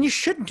help you rank. And you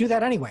shouldn't do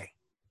that anyway.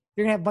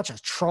 You're going to have a bunch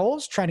of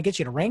trolls trying to get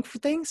you to rank for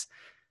things.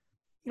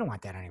 You don't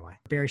want that anyway.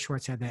 Barry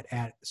Schwartz had that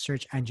at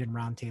Search Engine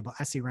Roundtable,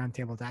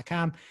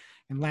 seroundtable.com.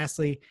 And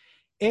lastly,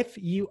 if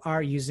you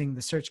are using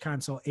the Search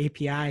Console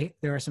API,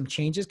 there are some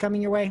changes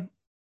coming your way.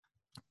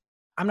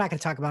 I'm not going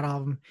to talk about all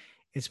of them.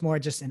 It's more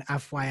just an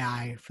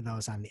FYI for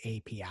those on the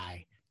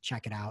API.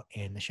 Check it out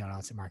in the show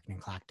notes at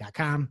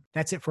marketingclock.com.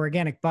 That's it for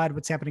Organic Bud.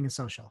 What's happening in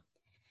social?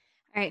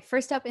 All right,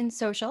 first up in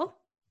social,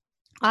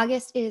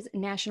 August is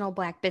National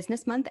Black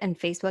Business Month, and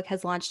Facebook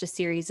has launched a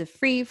series of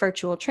free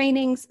virtual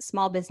trainings,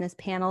 small business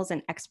panels,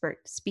 and expert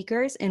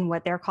speakers in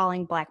what they're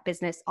calling Black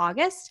Business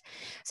August.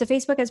 So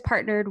Facebook has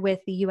partnered with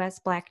the U.S.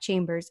 Black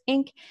Chambers,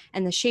 Inc.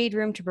 and the Shade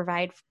Room to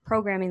provide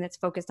programming that's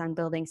focused on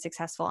building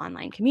successful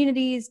online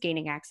communities,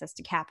 gaining access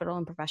to capital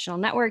and professional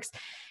networks,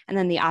 and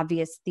then the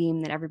obvious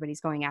theme that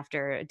everybody's going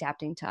after,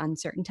 adapting to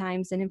uncertain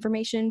times and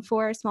information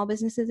for small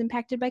businesses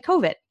impacted by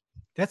COVID.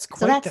 That's quite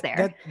So that's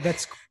there.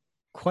 That's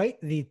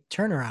quite the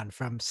turnaround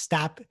from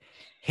Stop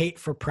Hate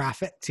for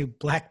Profit to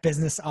Black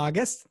Business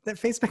August that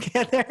Facebook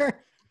had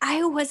there.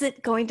 I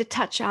wasn't going to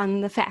touch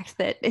on the fact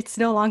that it's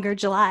no longer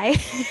July.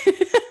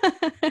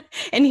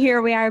 And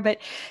here we are, but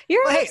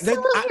you're Well, hey,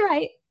 absolutely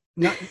right.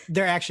 No,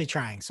 they're actually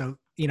trying. So,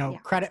 Yeah.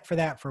 credit for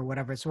that for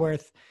whatever it's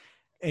worth.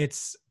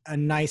 It's a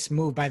nice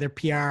move by their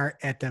PR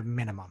at the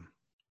minimum.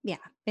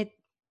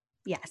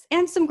 Yes,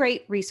 and some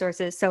great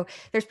resources. So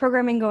there's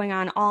programming going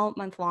on all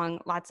month long,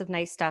 lots of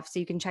nice stuff. So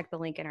you can check the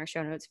link in our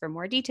show notes for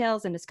more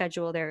details and to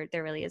schedule. There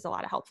really is a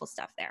lot of helpful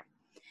stuff there.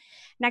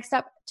 Next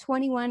up,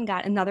 21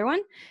 got another one.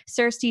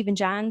 Sir Stephen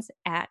Johns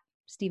at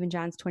Stephen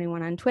Johns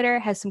 21 on Twitter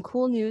has some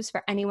cool news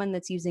for anyone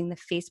that's using the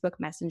Facebook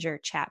Messenger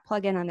chat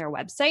plugin on their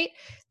website.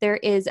 There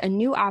is a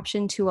new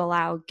option to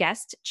allow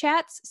guest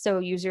chats, so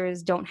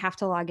users don't have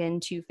to log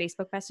into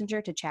Facebook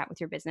Messenger to chat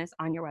with your business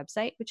on your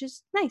website, which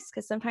is nice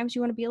because sometimes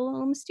you want to be a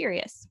little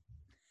mysterious.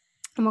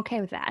 I'm okay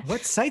with that.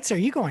 What sites are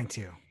you going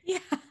to? Yeah.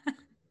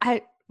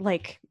 I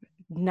like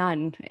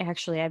none,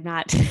 actually. I'm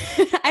not.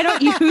 I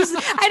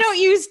don't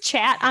use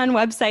chat on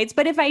websites,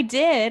 but if I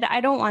did, I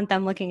don't want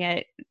them looking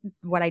at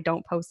what I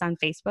don't post on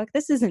Facebook.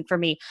 This isn't for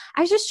me.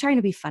 I was just trying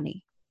to be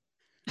funny.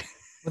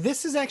 Well,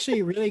 this is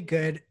actually really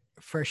good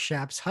for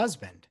Shep's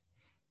husband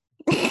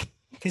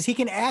because he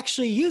can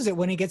actually use it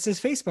when he gets his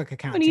Facebook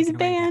account. When he's taken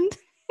away again.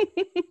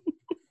 banned.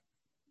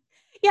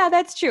 Yeah,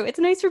 that's true. It's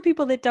nice for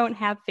people that don't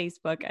have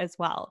Facebook as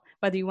well.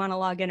 Whether you want to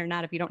log in or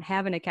not, if you don't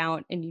have an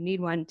account and you need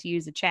one to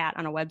use a chat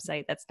on a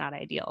website, that's not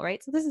ideal,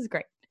 right? So this is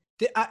great.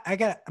 I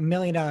got $1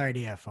 million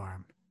idea for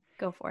him.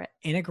 Go for it.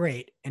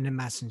 Integrate into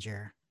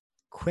Messenger,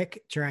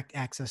 quick direct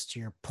access to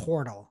your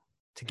portal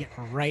to get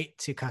right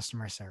to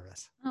customer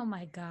service. Oh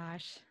my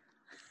gosh.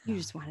 You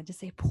just wanted to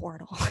say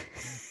portal.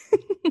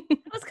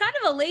 It was kind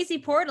of a lazy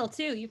Portal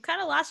too. You've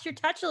kind of lost your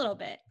touch a little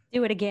bit.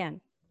 Do it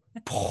again.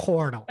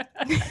 Portal.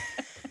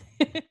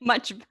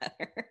 Much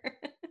better.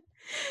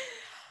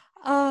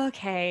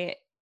 Okay.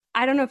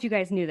 I don't know if you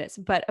guys knew this,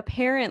 but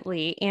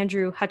apparently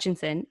Andrew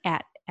Hutchinson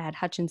at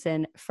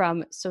Hutchinson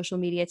from Social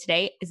Media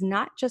Today is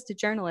not just a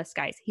journalist,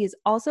 guys. He is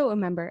also a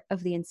member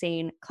of the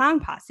Insane Clown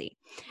Posse.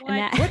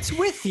 What? What's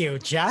with you,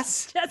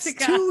 Jess?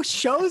 Jessica. 2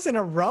 shows in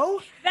a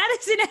row? That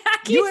is an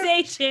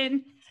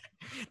accusation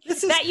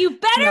This is that you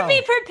better no.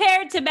 be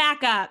prepared to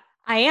back up.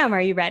 I am.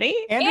 Are you ready?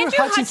 Andrew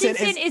Hutchinson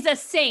is a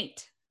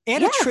saint.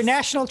 and Yes. a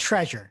national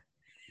treasure.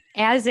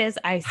 As is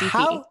ICP.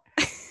 How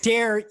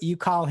dare you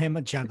call him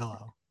a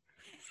juggalo?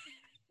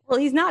 Well,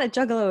 he's not a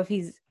juggalo if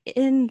he's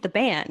in the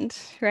band,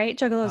 right?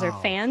 Juggalos are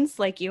Oh. fans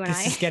like you and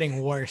This I. is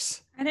getting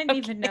worse. I didn't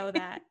even know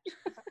that.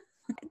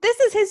 This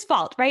is his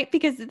fault, right?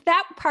 Because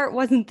that part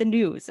wasn't the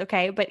news,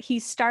 okay? But he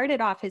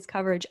started off his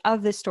coverage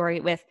of the story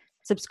with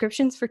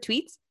subscriptions for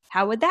tweets.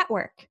 How would that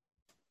work?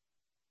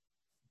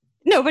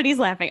 Nobody's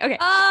laughing. Okay.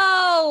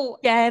 Oh,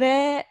 Get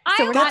it? I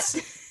we're not.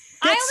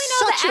 I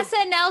only such know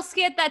the SNL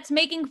skit that's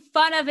making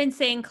fun of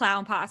Insane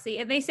Clown Posse,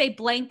 and they say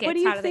blankets. What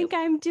do How you think they...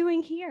 I'm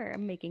doing here?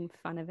 I'm making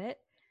fun of it.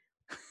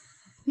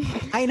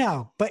 I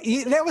know, but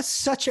that was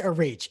such a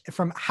reach.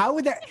 From how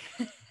would that?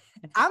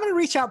 I'm going to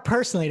reach out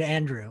personally to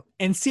Andrew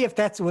and see if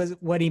that's was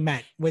what he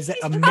meant. Was it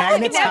a I've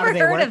magnets? How never do they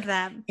heard work? of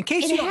them. In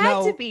case It you don't had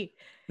know, to be.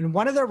 in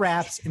one of the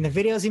raps, and the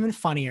video is even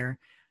funnier,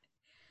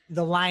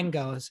 the line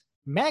goes,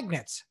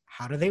 "Magnets,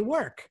 how do they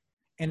work?"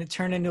 And it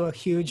turned into a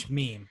huge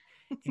meme.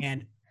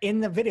 And in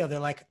the video, they're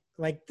like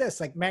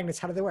this, like magnets,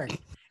 how do they work?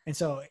 And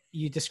so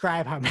you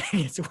describe how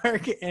magnets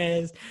work, and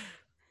it is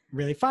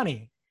really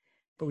funny.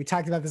 But we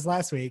talked about this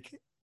last week,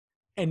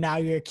 and now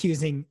you're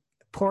accusing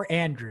poor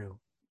Andrew.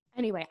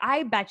 Anyway,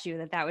 I bet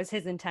you that was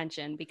his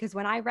intention because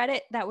when I read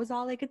it, that was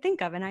all I could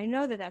think of. And I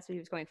know that that's what he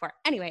was going for.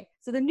 Anyway,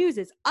 so the news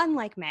is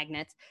unlike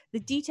magnets, the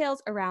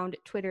details around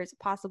Twitter's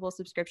possible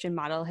subscription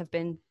model have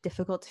been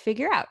difficult to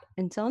figure out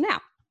until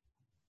now.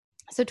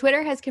 So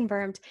Twitter has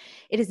confirmed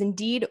it is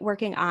indeed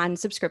working on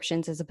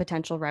subscriptions as a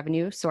potential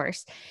revenue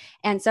source.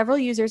 And several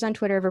users on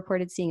Twitter have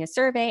reported seeing a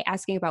survey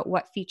asking about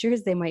what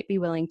features they might be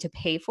willing to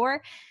pay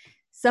for.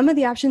 Some of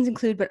the options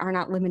include, but are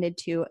not limited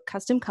to,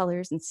 custom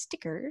colors and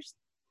stickers,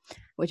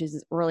 which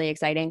is really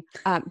exciting.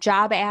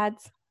 Job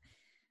ads,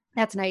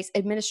 that's nice.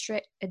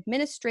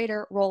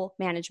 Administrator role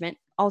management,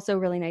 also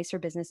really nice for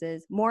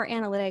businesses. More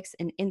analytics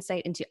and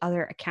insight into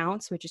other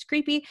accounts, which is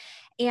creepy.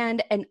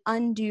 And an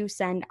undo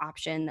send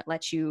option that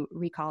lets you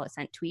recall a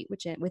sent tweet,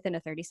 which within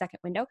a 30-second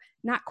window.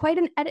 Not quite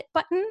an edit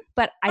button,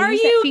 but I Are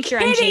use that you feature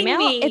on kidding Gmail.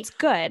 me? It's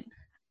good.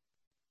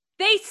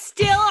 They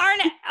still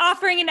aren't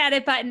offering an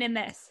edit button in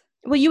this.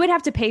 Well, you would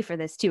have to pay for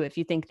this too if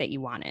you think that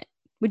you want it.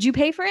 Would you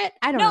pay for it?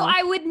 I don't No, know.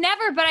 I would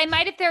never, but I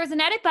might if there was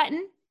an edit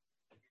button.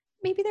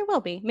 Maybe there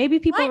will be. Maybe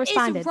people What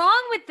responded. is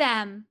wrong with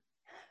them?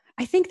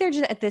 I think they're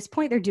just, at this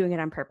point, they're doing it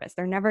on purpose.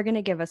 They're never going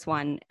to give us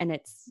one, and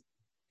it's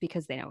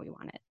because they know we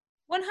want it.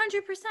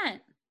 100%.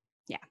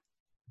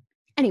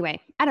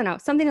 Anyway, I don't know.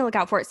 Something to look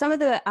out for. Some of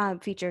the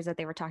features that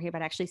they were talking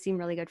about actually seem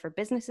really good for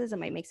businesses. It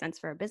might make sense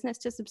for a business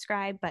to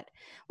subscribe, but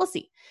we'll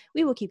see.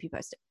 We will keep you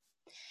posted.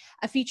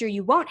 A feature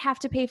you won't have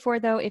to pay for,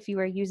 though, if you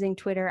are using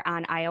Twitter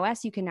on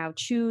iOS, you can now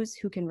choose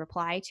who can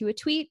reply to a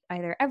tweet,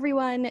 either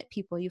everyone,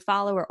 people you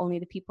follow, or only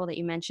the people that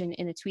you mention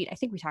in a tweet. I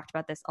think we talked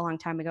about this a long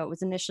time ago. It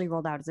was initially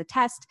rolled out as a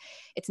test.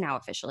 It's now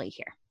officially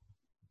here.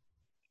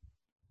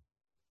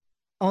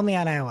 Only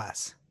on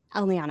iOS,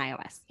 Only on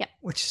iOS. Yep.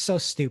 which is so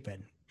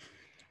stupid.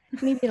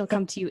 Maybe it'll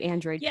come to you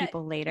Android Yeah,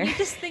 people later. You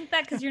just think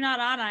that because you're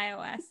not on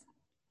iOS.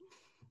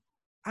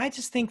 I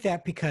just think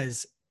that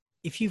because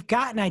if you've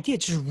got an idea,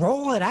 just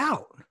roll it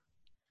out.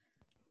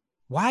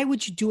 Why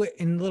would you do it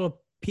in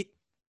little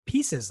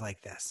pieces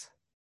like this?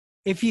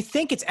 If you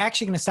think it's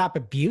actually going to stop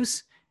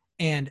abuse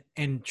and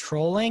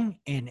trolling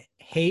and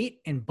hate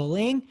and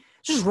bullying,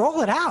 just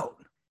roll it out.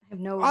 I have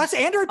no. Us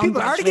Android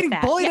people are already with getting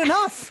that. bullied Yeah.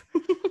 enough.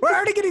 We're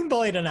already getting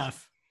bullied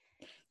enough.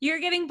 You're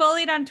getting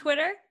bullied on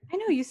Twitter? I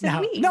know you said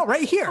No, we. no,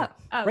 right here. Oh.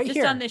 Oh, Right just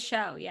here. on this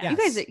show. Yeah. Yeah. You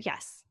guys,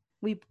 yes,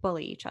 we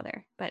bully each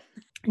other. But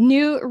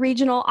new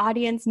regional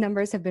audience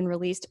numbers have been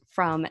released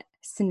from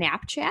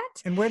Snapchat.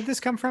 And where did this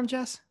come from,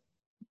 Jess?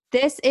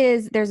 There's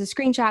a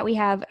screenshot we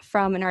have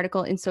from an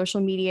article in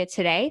Social Media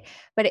Today,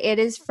 but it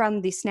is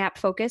from the Snap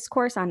Focus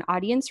course on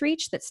audience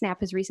reach that Snap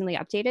has recently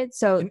updated.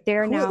 So And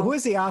they're now who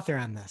is the author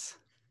on this?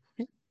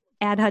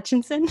 Ad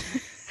Hutchinson,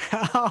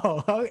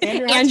 Oh,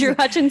 Andrew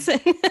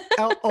Hutchinson.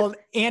 Old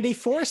Andy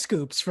Four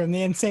Scoops from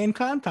the Insane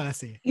Clown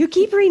Posse. You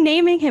keep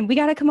renaming him. We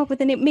got to come up with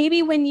a name.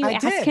 Maybe when you I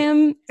ask did.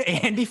 him,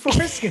 Andy Four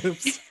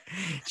Scoops.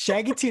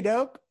 Shaggy Two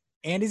Dope.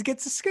 Andy's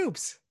gets the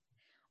scoops.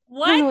 I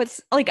don't know, What?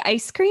 it's like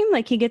ice cream.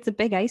 Like he gets a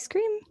big ice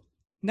cream.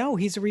 No,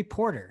 he's a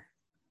reporter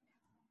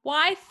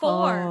Why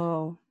for?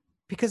 Oh,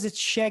 because it's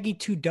Shaggy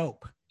Two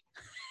Dope.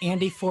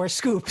 Andy Four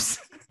Scoops.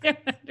 I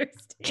don't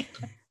understand.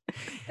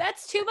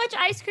 That's too much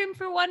ice cream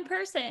for one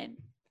person.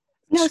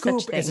 no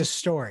Scoop such is thing. a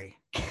story.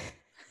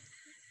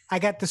 I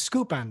got the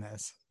scoop on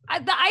this.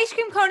 The ice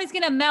cream cone is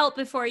going to melt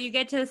before you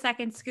get to the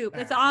second scoop.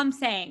 That's all I'm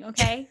saying,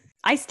 okay?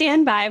 I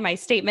stand by my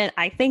statement.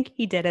 I think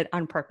he did it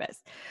on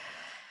purpose.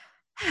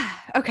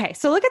 Okay,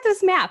 so look at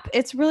this map.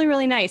 It's really,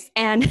 really nice.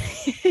 And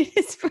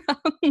it's from,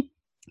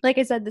 like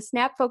I said, the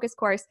Snap Focus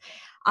course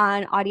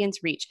on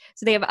audience reach.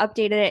 So they have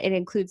updated it. It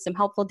includes some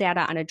helpful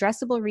data on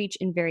addressable reach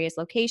in various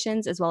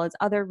locations, as well as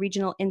other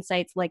regional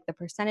insights like the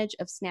percentage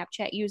of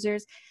Snapchat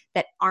users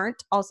that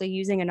aren't also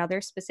using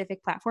another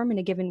specific platform in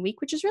a given week,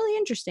 which is really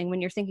interesting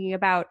when you're thinking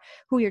about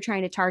who you're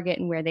trying to target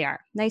and where they are.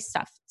 Nice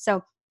stuff.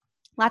 So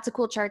lots of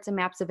cool charts and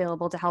maps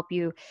available to help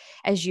you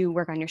as you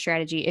work on your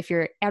strategy. If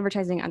you're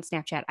advertising on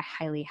Snapchat, I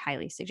highly,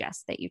 highly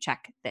suggest that you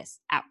check this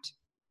out.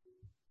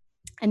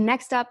 And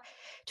next up,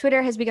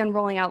 Twitter has begun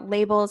rolling out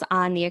labels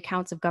on the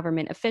accounts of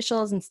government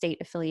officials and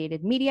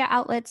state-affiliated media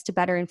outlets to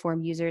better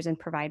inform users and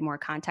provide more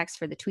context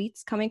for the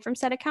tweets coming from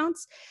said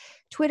accounts.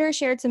 Twitter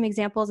shared some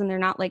examples, and they're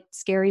not like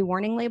scary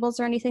warning labels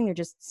or anything. They're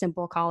just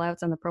simple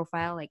call-outs on the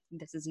profile, like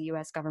this is a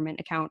U.S. government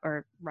account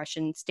or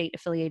Russian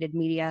state-affiliated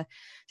media.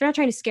 They're not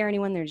trying to scare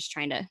anyone. They're just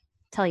trying to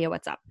tell you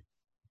what's up.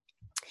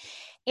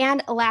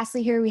 And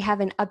lastly, here we have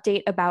an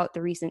update about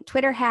the recent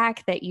Twitter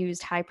hack that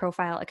used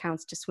high-profile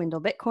accounts to swindle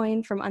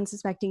Bitcoin from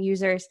unsuspecting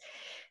users.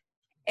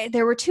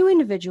 There were two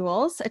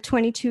individuals, a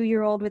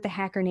 22-year-old with a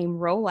hacker named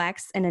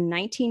Rolex and a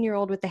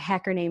 19-year-old with a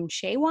hacker named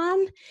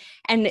Shaywan.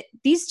 And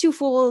these two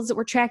fools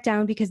were tracked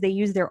down because they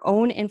used their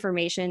own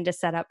information to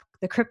set up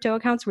the crypto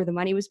accounts where the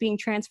money was being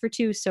transferred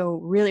to. So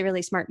really,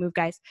 really smart move,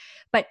 guys.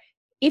 But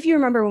if you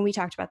remember when we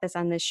talked about this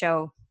on this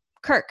show,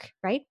 Kirk,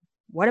 right?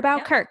 What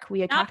about Kirk?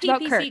 We had talked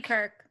about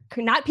Kirk.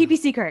 Not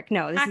PPC Kirk.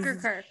 No, this Hacker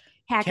is Kirk.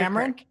 Hacker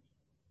Cameron?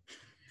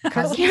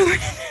 Kirk. Cameron.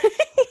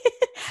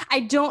 I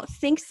don't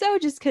think so,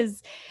 just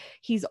because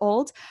he's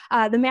old.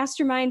 The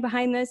mastermind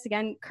behind this,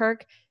 again,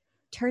 Kirk,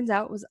 turns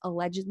out was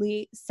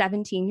allegedly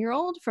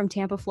 17-year-old from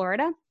Tampa,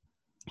 Florida.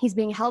 He's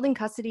being held in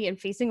custody and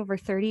facing over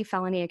 30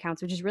 felony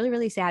accounts, which is really,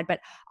 really sad. But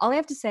all I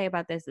have to say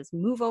about this is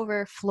move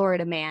over,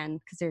 Florida man,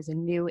 because there's a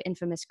new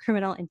infamous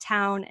criminal in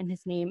town, and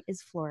his name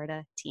is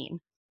Florida Teen.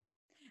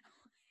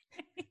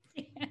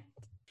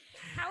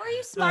 How are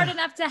you smart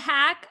enough to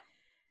hack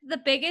the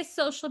biggest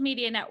social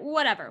media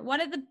network,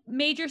 one of the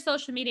major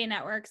social media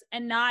networks,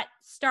 and not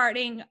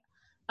starting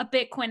a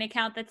Bitcoin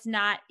account that's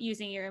not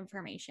using your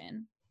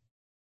information?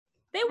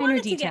 They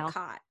wanted to get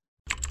caught.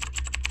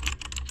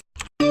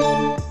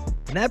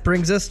 And that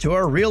brings us to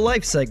our real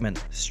life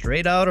segment,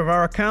 straight out of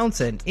our accounts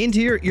and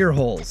into your ear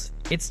holes.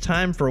 It's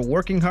time for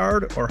Working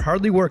Hard or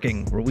Hardly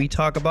Working, where we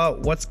talk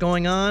about what's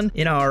going on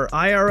in our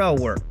IRL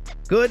work,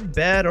 good,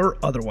 bad, or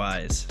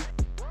otherwise.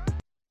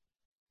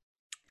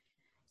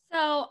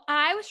 So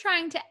I was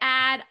trying to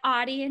add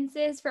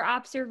audiences for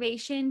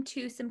observation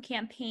to some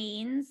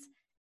campaigns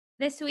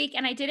this week,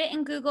 and I did it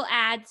in Google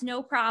Ads,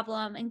 no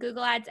problem, in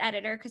Google Ads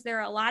Editor, because there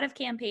are a lot of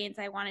campaigns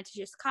I wanted to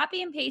just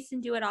copy and paste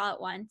and do it all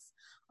at once.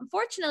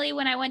 Unfortunately,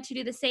 when I went to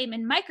do the same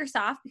in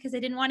Microsoft, because I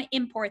didn't want to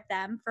import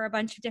them for a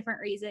bunch of different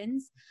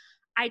reasons,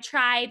 I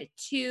tried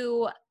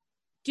to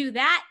do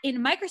that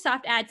in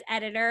Microsoft Ads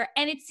Editor,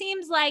 and it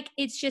seems like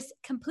it's just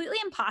completely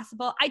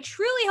impossible. I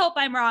truly hope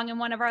I'm wrong and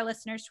one of our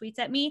listeners tweets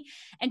at me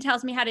and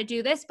tells me how to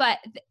do this, but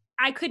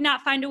I could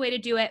not find a way to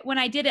do it. When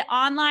I did it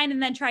online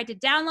and then tried to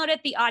download it,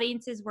 the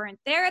audiences weren't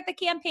there at the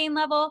campaign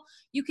level.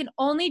 You can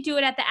only do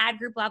it at the ad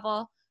group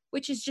level,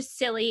 which is just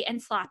silly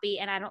and sloppy,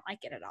 and I don't like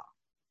it at all.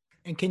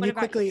 And can you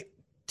quickly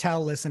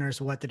tell listeners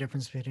what the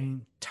difference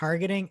between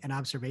targeting and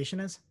observation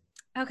is?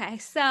 Okay,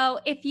 so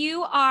if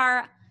you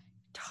are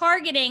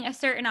targeting a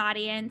certain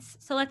audience,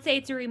 so let's say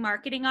it's a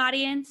remarketing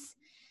audience,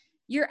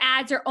 your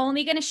ads are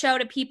only going to show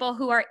to people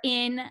who are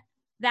in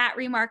that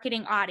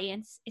remarketing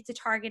audience. It's a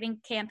targeting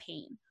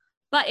campaign.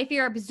 But if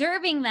you're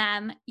observing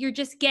them, you're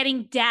just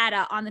getting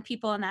data on the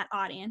people in that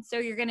audience. So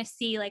you're going to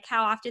see like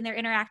how often they're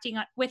interacting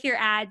with your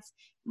ads,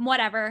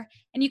 whatever.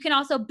 And you can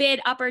also bid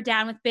up or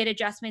down with bid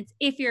adjustments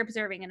if you're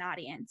observing an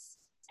audience.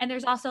 And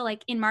there's also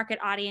like in-market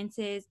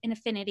audiences and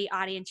affinity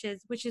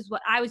audiences, which is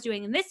what I was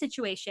doing in this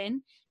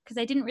situation, because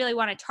I didn't really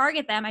want to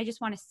target them. I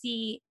just want to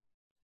see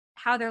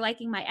how they're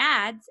liking my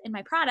ads and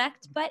my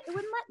product, but it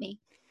wouldn't let me.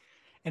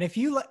 And if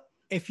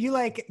you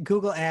like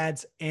Google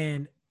Ads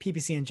and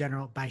PPC in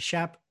general by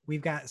Shep,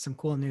 we've got some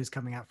cool news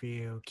coming out for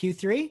you.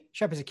 Q3?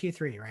 Shep is a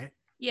Q3, right?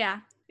 Yeah,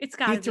 it's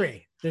got to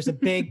Q3. There's a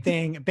big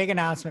thing, a big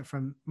announcement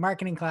from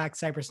Marketing Clock,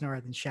 Cypress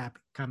North, and Shep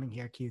coming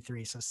here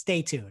Q3. So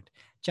stay tuned.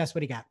 Jess, what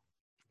do you got?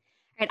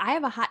 All right, I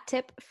have a hot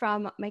tip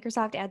from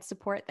Microsoft Ad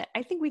Support that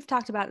I think we've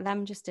talked about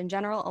them just in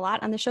general a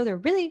lot on the show. They're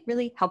really,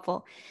 really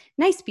helpful,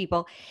 nice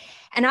people.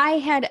 And I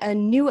had a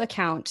new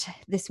account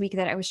this week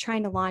that I was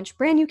trying to launch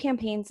brand new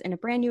campaigns in a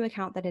brand new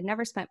account that I'd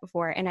never spent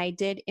before. And I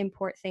did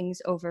import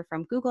things over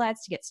from Google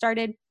Ads to get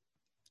started.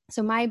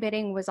 So my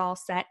bidding was all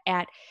set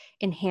at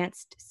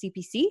enhanced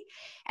CPC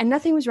and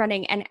nothing was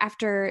running. And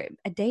after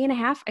a day and a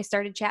half, I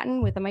started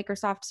chatting with a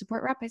Microsoft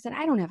support rep. I said,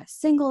 I don't have a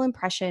single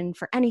impression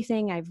for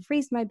anything. I've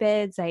raised my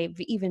bids. I've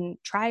even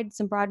tried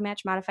some broad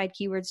match modified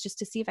keywords just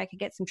to see if I could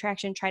get some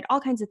traction, tried all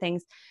kinds of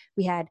things.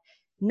 We had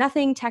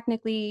nothing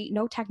technically,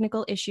 no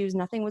technical issues,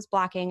 nothing was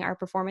blocking our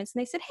performance.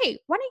 And they said, hey,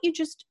 why don't you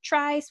just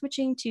try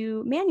switching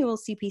to manual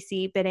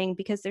CPC bidding,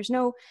 because there's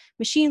no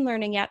machine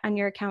learning yet on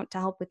your account to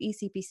help with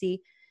eCPC.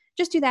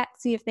 Just do that,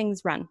 see if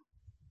things run.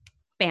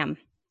 Bam,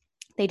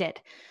 they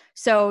did.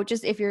 So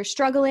just if you're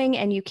struggling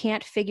and you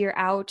can't figure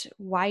out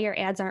why your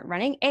ads aren't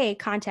running, A,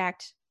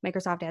 contact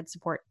Microsoft Ad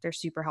Support. They're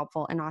super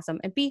helpful and awesome.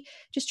 And B,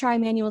 just try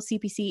manual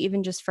CPC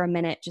even just for a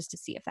minute, just to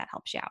see if that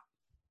helps you out.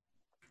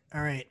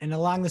 All right. And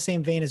along the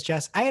same vein as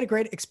Jess, I had a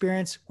great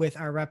experience with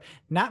our rep,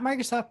 not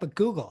Microsoft, but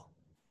Google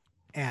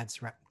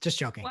Ads rep. Just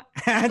joking.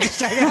 Just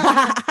joking.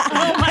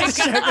 Oh my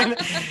God.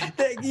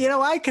 Joking. You know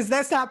why? Because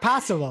that's not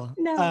possible.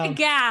 No. I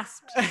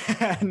gasped.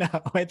 No,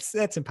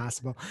 that's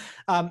impossible.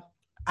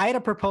 I had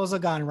a proposal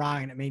gone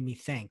wrong and it made me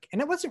think.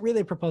 And it wasn't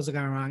really a proposal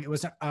gone wrong. It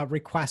was a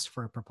request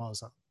for a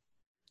proposal.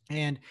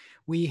 And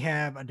we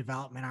have a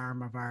development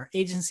arm of our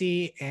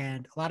agency,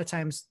 and a lot of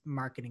times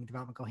marketing and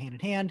development go hand in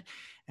hand,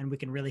 and we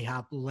can really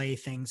help lay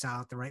things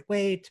out the right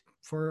way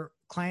for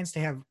clients to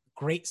have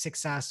great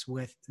success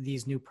with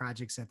these new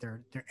projects that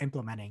they're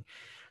implementing.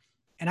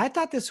 And I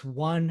thought this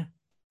one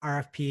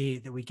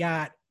RFP that we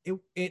got,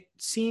 it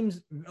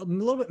seems a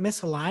little bit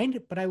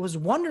misaligned, but I was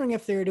wondering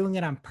if they were doing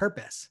it on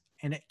purpose.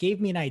 And it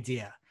gave me an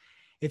idea.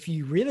 If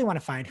you really want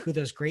to find who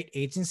those great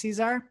agencies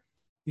are,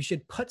 you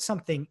should put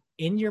something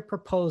in your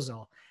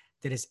proposal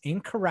that is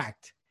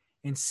incorrect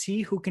and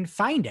see who can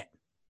find it.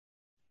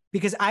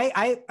 Because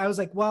I was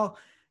like, well,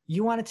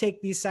 you want to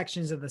take these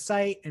sections of the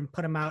site and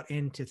put them out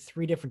into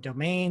 3 different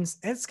domains.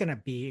 It's going to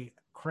be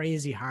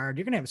crazy hard.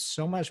 You're going to have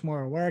so much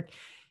more work.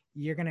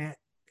 You're going to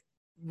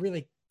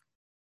really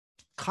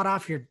cut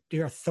off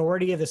your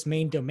authority of this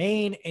main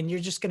domain, and you're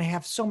just going to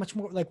have so much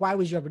more. Like, why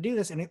would you ever do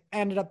this? And it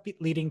ended up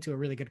leading to a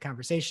really good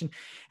conversation.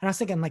 And I was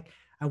thinking, like,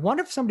 I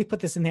wonder if somebody put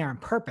this in there on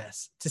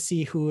purpose to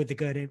see who the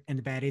good and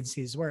the bad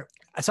agencies were.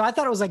 So I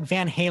thought it was like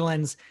Van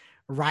Halen's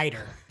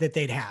rider that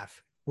they'd have,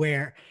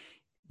 where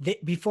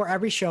before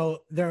every show,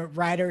 the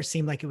rider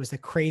seemed like it was the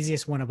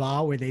craziest one of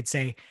all, where they'd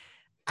say,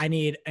 I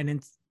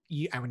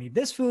would need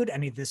this food, I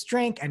need this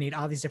drink, I need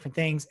all these different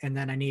things, and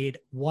then I need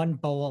 1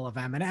 bowl of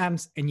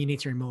M&Ms, and you need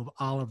to remove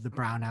all of the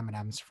brown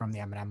M&Ms from the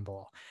M&M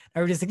bowl.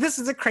 I was just like, this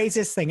is the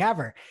craziest thing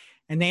ever.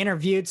 And they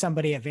interviewed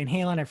somebody at Van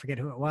Halen, I forget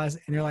who it was,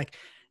 and they're like,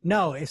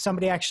 no, if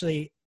somebody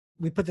actually,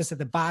 we put this at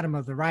the bottom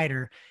of the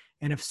rider,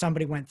 and if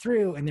somebody went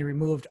through and they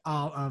removed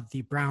all of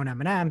the brown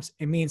M&Ms,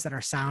 it means that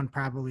our sound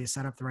probably is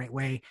set up the right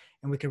way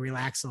and we could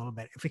relax a little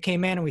bit. If we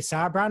came in and we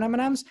saw brown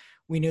M&Ms,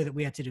 we knew that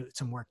we had to do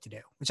some work to do,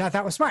 which I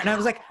thought was smart. And I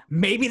was like,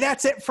 maybe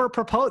that's it for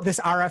this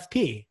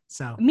RFP.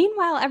 So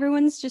meanwhile,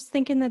 everyone's just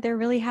thinking that they're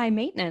really high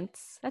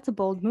maintenance. That's a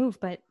bold move,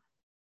 but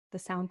the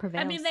sound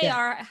prevails. I mean, they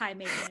are high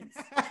maintenance.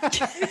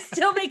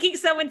 Still making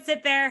someone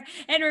sit there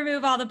and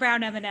remove all the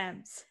brown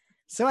M&Ms.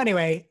 So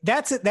anyway,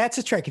 that's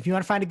a trick. If you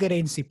want to find a good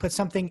agency, put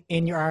something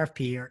in your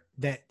RFP or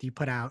that you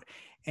put out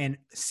and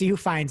see who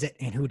finds it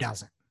and who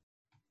doesn't.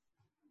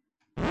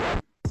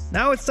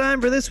 Now it's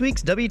time for this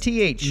week's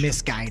WTH.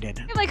 Misguided.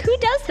 I'm like, who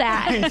does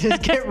that?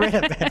 Just get rid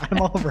of it.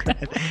 I'm over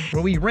it.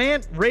 Where we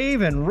rant,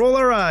 rave, and roll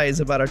our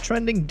eyes about a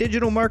trending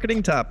digital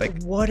marketing topic.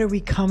 What are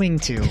we coming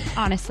to?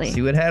 Honestly.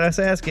 See what had us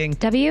asking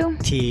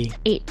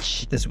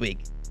WTH this week.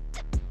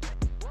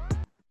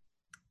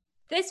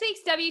 This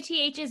week's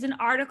WTH is an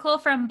article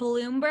from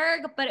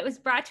Bloomberg, but it was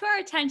brought to our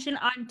attention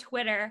on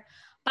Twitter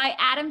by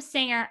Adam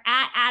Singer,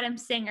 at Adam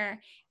Singer.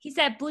 He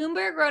said,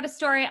 Bloomberg wrote a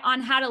story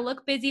on how to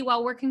look busy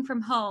while working from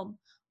home.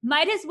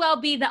 Might as well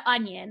be The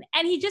Onion.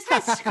 And he just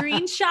has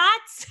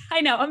screenshots.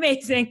 I know,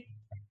 amazing.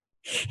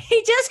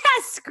 He just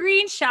has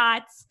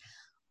screenshots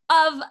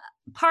of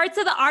parts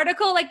of the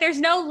article. Like, there's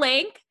no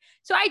link.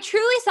 So I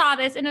truly saw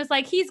this and was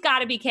like, he's got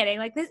to be kidding.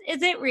 Like, this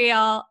isn't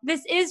real.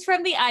 This is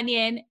from The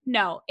Onion.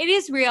 No, it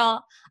is real.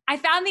 I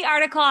found the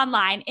article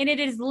online, and it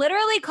is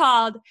literally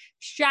called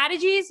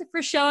Strategies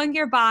for Showing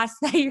Your Boss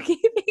That You're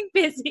Keeping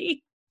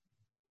Busy.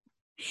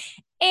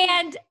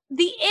 And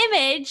the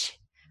image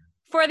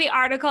for the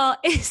article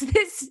is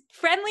this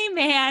friendly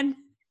man.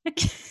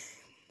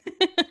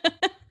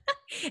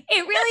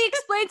 It really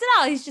explains it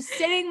all. He's just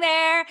sitting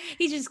there.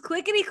 He's just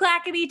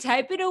clickety-clackety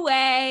typing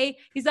away.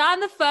 He's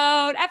on the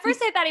phone. At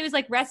first, I thought he was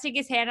like resting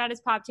his hand on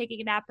his palm, taking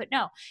a nap, but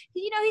no.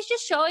 He's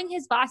just showing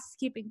his boss is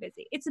keeping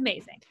busy. It's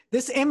amazing.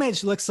 This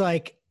image looks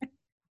like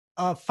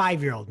a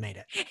 5-year-old made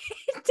it.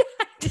 It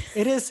does.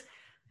 It is.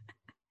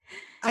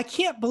 I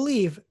can't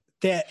believe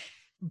that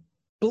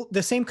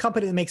the same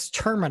company that makes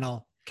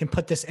Terminal can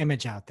put this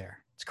image out there.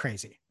 It's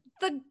crazy.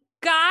 The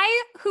guy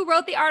who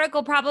wrote the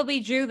article probably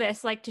drew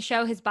this like to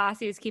show his boss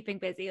he was keeping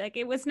busy. Like,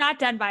 it was not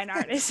done by an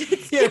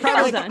artist. Yeah,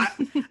 probably like,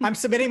 I'm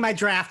submitting my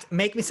draft.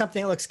 Make me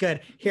something that looks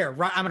good. Here,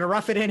 I'm going to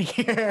rough it in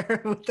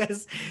here with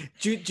this.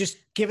 Just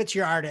give it to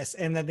your artist.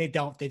 And then they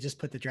don't. They just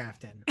put the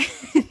draft in.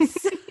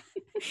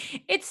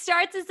 It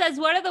starts and says,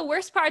 what are the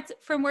worst parts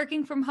from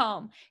working from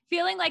home?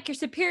 Feeling like your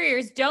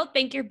superiors don't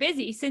think you're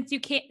busy since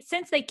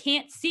they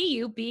can't see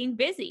you being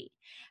busy.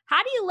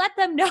 How do you let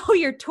them know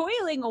you're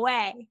toiling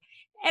away?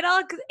 And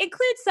I'll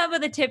include some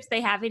of the tips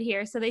they have in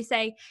here. So they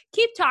say,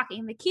 keep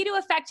talking. The key to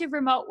effective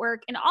remote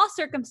work in all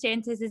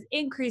circumstances is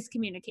increased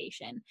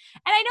communication. And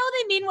I know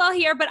they mean well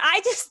here, but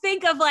I just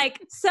think of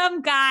like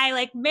some guy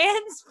like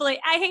mansplaining.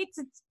 I hate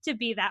to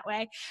be that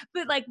way,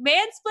 but like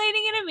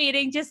mansplaining in a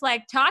meeting, just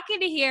like talking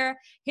to hear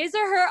his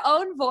or her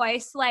own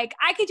voice. Like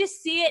I could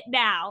just see it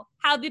now,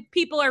 how the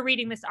people are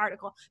reading this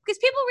article. Because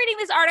people reading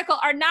this article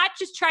are not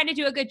just trying to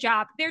do a good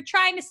job. They're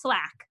trying to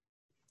slack.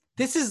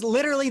 This is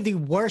literally the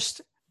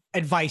worst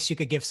advice you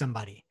could give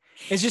somebody,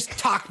 is just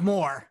talk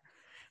more.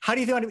 How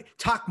do you want to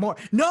talk more?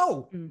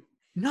 No,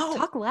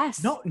 Talk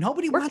less. No,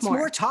 nobody Work wants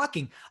more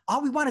talking.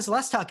 All we want is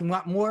less talking. We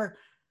want more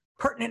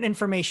pertinent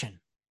information.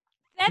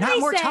 Then Not they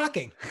more say,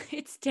 talking.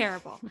 It's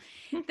terrible.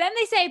 Then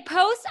they say,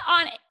 post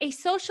on a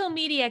social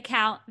media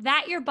account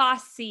that your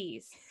boss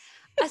sees.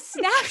 A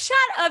snapshot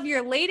of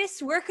your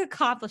latest work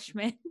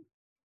accomplishment.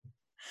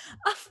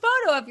 A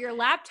photo of your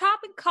laptop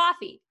and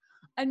coffee.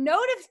 A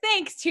note of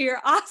thanks to your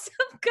awesome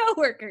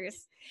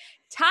coworkers.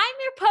 Time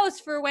your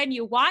post for when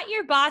you want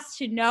your boss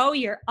to know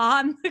you're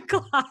on the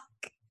clock.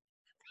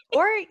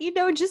 Or,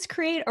 just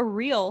create a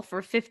reel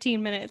for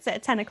 15 minutes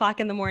at 10 o'clock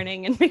in the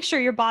morning and make sure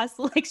your boss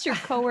likes your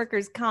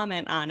coworkers'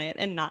 comment on it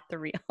and not the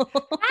reel.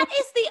 That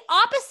is the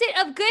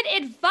opposite of good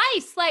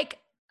advice. Like,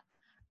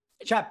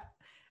 Shep,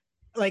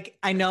 like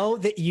I know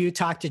that you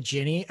talked to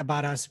Ginny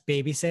about us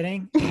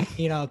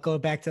babysitting, go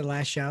back to the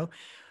last show.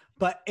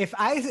 But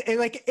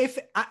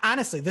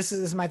honestly, this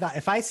is my thought.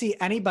 If I see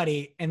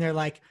anybody and they're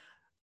like,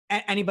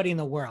 anybody in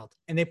the world,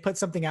 and they put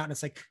something out and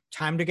it's like,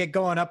 time to get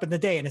going up in the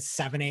day, and it's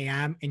 7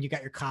 a.m. and you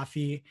got your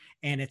coffee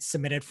and it's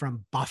submitted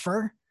from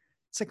Buffer.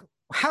 It's like,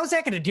 how's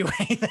that going to do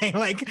anything?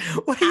 Like,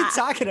 what are you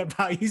talking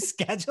about? You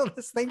scheduled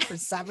this thing for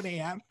 7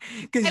 a.m.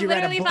 because you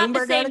read a Bloomberg thought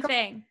the same article?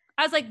 thing.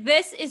 I was like,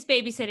 this is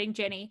babysitting,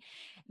 Ginny.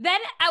 Then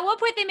at one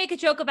point they make a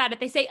joke about it.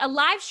 They say a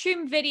live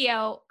stream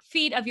video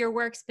feed of your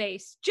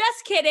workspace.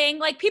 Just kidding.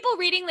 Like people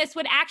reading this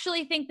would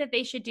actually think that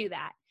they should do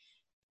that.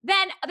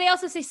 Then they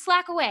also say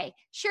Slack away,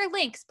 share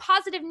links,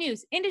 positive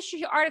news,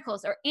 industry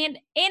articles, and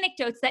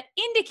anecdotes that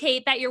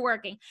indicate that you're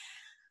working.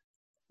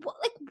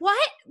 Like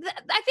what?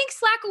 I think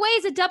Slack away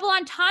is a double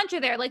entendre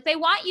there. Like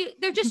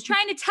they're just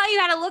trying to tell you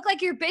how to look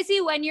like you're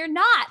busy when you're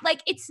not.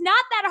 Like it's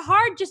not that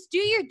hard. Just do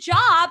your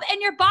job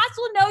and your boss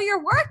will know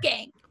you're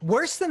working.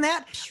 Worse than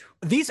that,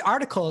 these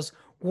articles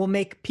will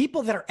make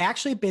people that are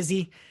actually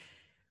busy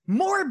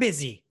more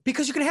busy,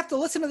 because you're going to have to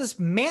listen to this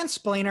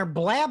mansplainer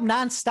blab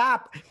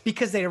nonstop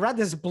because they read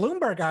this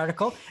Bloomberg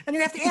article, and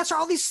you have to answer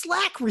all these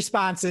Slack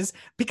responses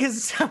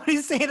because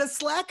somebody's saying to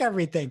Slack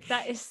everything.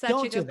 That is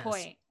such a good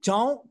point.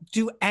 Don't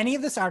do any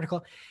of this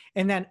article.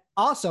 And then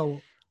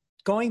also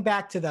going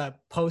back to the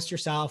post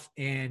yourself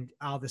and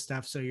all this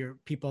stuff, so your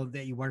people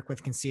that you work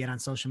with can see it on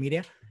social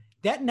media.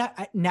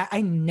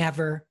 I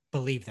never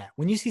believe that.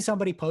 When you see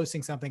somebody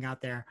posting something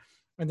out there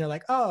and they're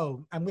like,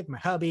 oh, I'm with my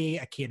hubby,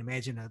 I can't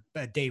imagine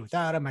a day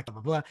without him, blah,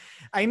 blah, blah.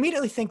 I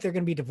immediately think they're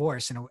going to be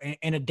divorced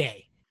in a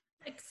day.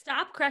 Like,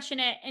 stop crushing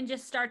it and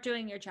just start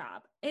doing your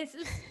job. It's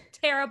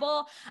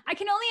terrible. I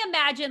can only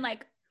imagine,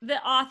 like,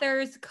 the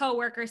author's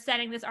coworkers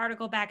sending this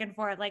article back and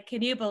forth. Like,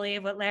 can you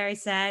believe what Larry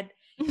said?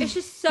 It's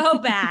just so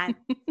bad.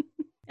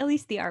 At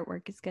least the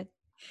artwork is good.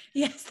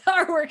 Yes, the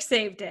artwork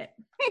saved it.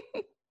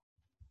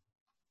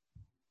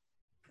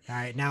 All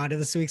right, now into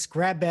this week's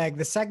grab bag,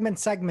 the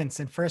segments.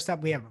 And first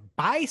up, we have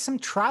buy some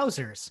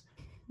trousers.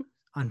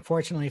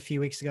 Unfortunately, a few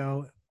weeks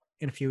ago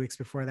and a few weeks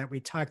before that, we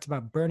talked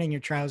about burning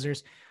your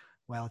trousers.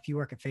 Well, if you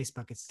work at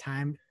Facebook, it's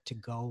time to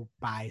go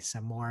buy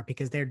some more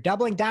because they're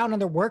doubling down on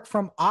their work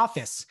from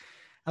office.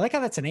 I like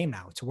how that's a name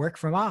now. It's work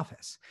from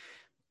office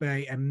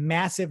by a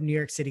massive New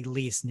York City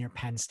lease near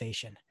Penn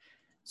Station.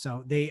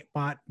 So they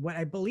bought what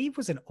I believe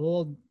was an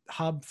old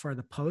hub for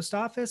the post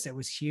office. It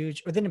was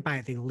huge. Or they didn't buy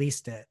it, they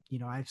leased it.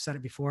 I've said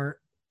it before.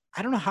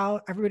 I don't know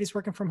how everybody's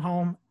working from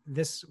home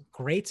this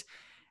great.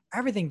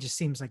 Everything just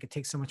seems like it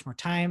takes so much more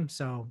time.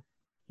 So,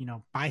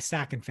 buy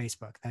stock in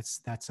Facebook.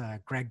 That's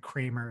Greg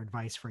Kramer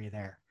advice for you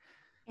there.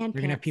 And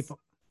you're going to have people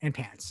and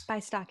pants. Buy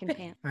stock in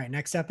pants. All right.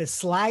 Next up is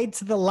slide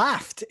to the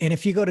left. And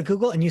if you go to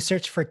Google and you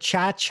search for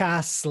Cha-Cha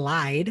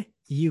Slide,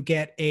 you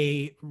get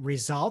a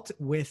result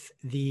with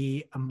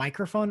a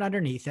microphone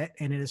underneath it,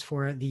 and it is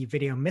for the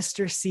video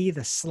Mr. C,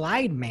 the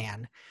Slide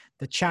Man,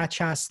 the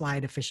Cha-Cha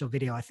Slide official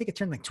video. I think it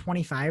turned like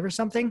 25 or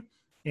something,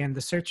 and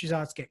the search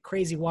results get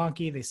crazy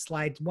wonky. They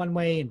slide one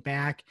way and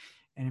back,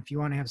 and if you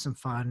want to have some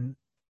fun,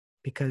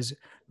 because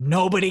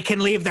nobody can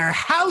leave their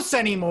house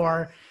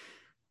anymore,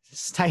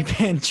 just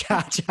type in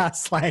Cha-Cha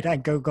Slide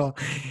on Google,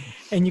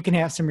 and you can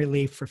have some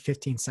relief for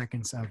 15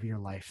 seconds of your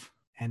life.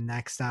 And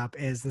next up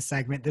is the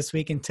segment This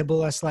Week in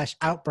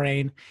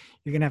Taboola/Outbrain.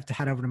 You're going to have to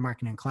head over to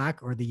Marketing O'Clock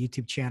or the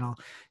YouTube channel,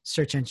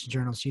 Search Engine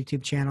Journal's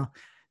YouTube channel.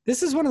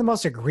 This is one of the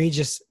most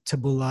egregious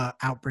Taboola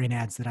Outbrain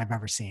ads that I've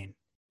ever seen.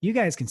 You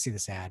guys can see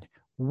this ad.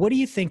 What do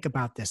you think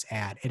about this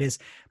ad? It is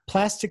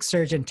plastic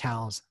surgeon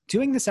tells,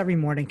 doing this every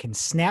morning can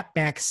snap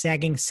back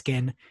sagging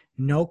skin,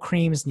 no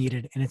creams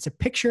needed. And it's a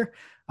picture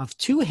of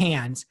two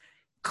hands,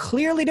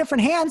 clearly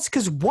different hands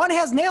because one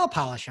has nail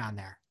polish on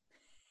there.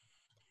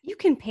 You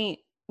can paint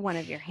one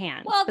of your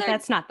hands, Well, but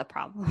that's not the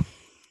problem.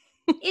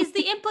 Is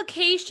the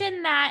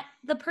implication that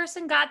the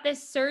person got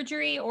this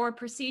surgery or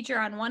procedure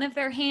on one of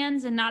their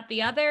hands and not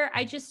the other?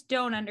 I just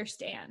don't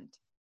understand.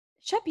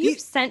 Shep, you've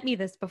sent me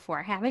this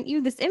before, haven't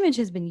you? This image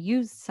has been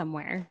used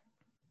somewhere.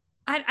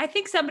 I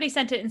think somebody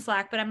sent it in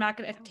Slack, but I'm not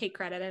going to take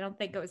credit. I don't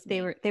think it was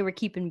me. They were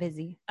keeping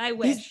busy. I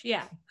wish,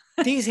 yeah.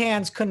 These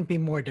hands couldn't be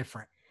more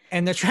different.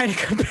 And they're trying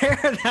to compare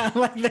them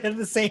like they're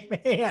the same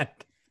hand.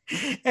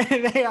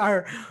 And they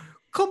are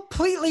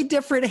completely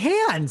different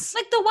hands.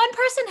 Like the one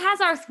person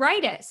has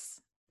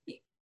arthritis.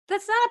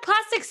 That's not a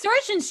plastic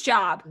surgeon's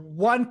job.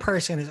 One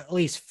person is at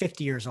least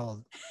 50 years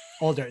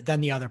older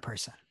than the other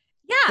person.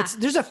 Yeah.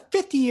 There's a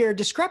 50-year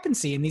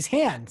discrepancy in these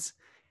hands.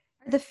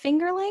 Are the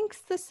finger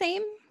lengths the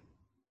same?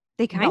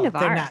 They kind of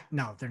are. They're not.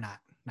 No, they're not.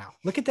 No.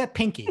 Look at that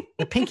pinky.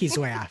 The pinky's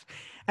way off.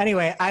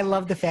 Anyway, I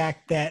love the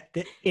fact that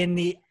in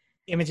the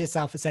image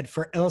itself, it said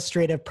for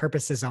illustrative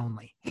purposes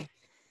only.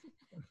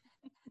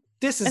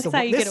 That's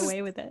how you get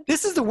away with it.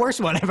 This is the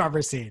worst one I've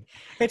ever seen.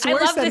 I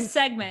love this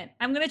segment.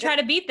 I'm going to try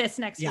to beat this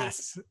next week.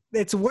 Yes.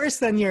 It's worse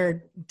than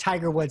your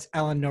Tiger Woods,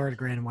 Ellen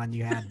Nordgren one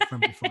you had from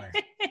before.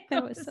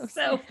 That was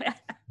so bad.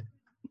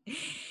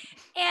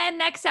 And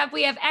next up,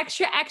 we have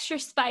extra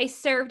spice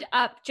served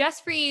up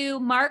just for you.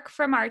 Mark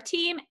from our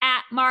team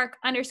at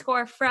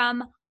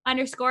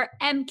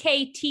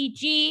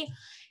Mark_from_MKTG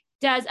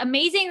does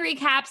amazing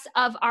recaps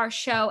of our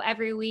show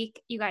every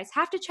week. You guys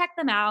have to check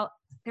them out.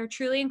 They're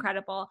truly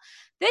incredible.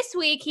 This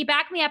week, he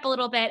backed me up a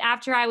little bit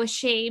after I was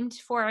shamed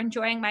for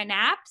enjoying my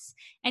naps.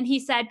 And he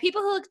said,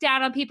 people who look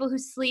down on people who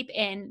sleep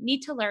in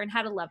need to learn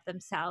how to love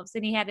themselves.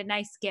 And he had a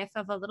nice gif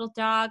of a little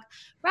dog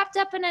wrapped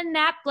up in a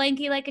nap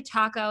blankie like a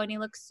taco. And he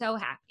looks so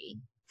happy.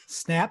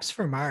 Snaps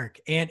for Mark.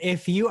 And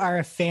if you are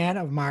a fan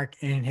of Mark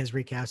and his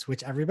recaps,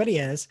 which everybody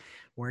is,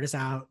 word is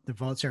out, the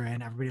votes are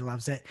in, everybody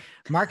loves it.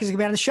 Mark is going to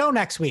be on the show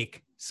next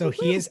week. So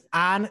he is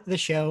on the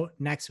show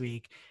next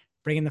week,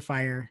 bringing the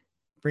fire,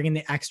 bringing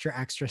the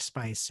extra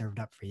spice served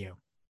up for you.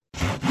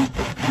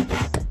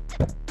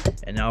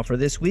 And now for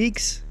this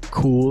week's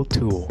Cool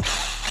Tool.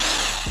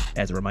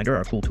 As a reminder,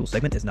 our Cool Tool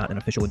segment is not an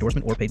official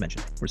endorsement or paid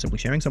mention. We're simply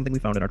sharing something we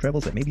found in our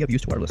travels that may be of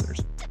use to our listeners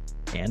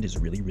and is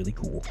really, really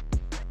cool.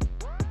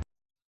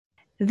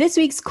 This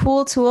week's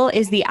cool tool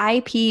is the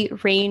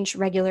IP Range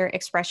Regular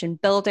Expression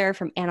Builder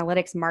from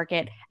Analytics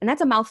Market. And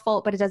that's a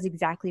mouthful, but it does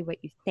exactly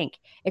what you think.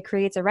 It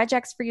creates a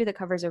regex for you that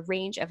covers a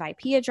range of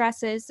IP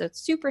addresses. So it's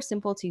super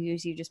simple to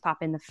use. You just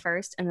pop in the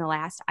first and the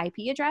last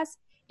IP address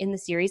in the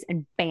series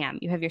and bam,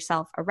 you have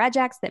yourself a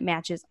regex that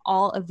matches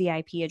all of the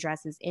IP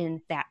addresses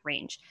in that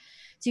range.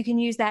 So you can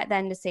use that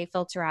then to say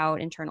filter out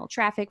internal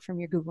traffic from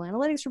your Google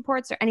Analytics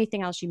reports or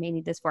anything else you may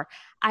need this for.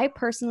 I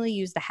personally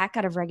use the heck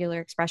out of regular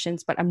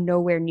expressions, but I'm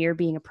nowhere near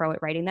being a pro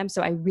at writing them.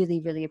 So I really,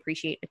 really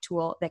appreciate a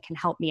tool that can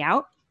help me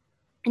out.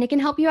 And it can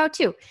help you out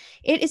too.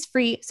 It is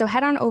free. So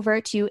head on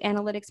over to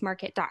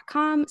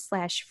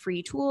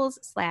analyticsmarket.com/free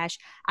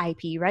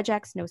tools/IP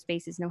regex, no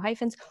spaces, no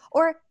hyphens,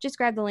 or just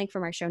grab the link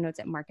from our show notes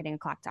at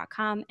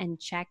marketingoclock.com and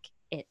check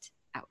it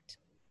out.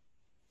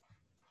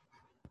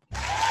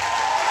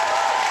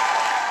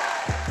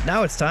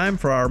 Now it's time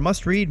for our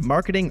must-read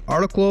marketing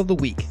article of the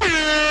week.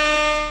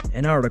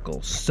 An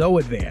article so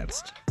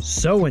advanced,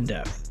 so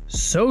in-depth,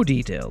 so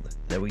detailed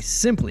that we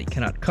simply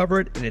cannot cover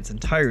it in its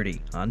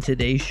entirety on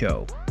today's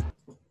show.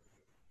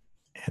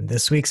 And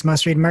this week's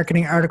must-read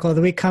marketing article of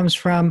the week comes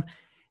from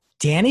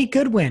Danny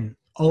Goodwin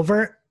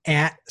over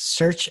at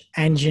Search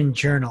Engine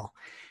Journal.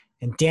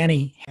 And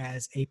Danny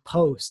has a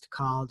post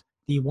called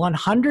The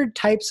 100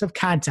 Types of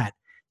Content,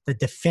 the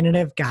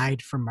Definitive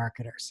Guide for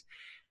Marketers.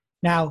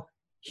 Now,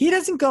 he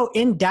doesn't go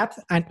in depth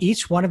on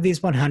each one of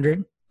these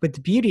 100, but the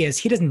beauty is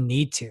he doesn't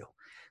need to.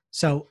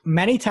 So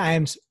many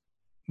times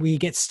we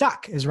get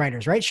stuck as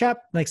writers, right,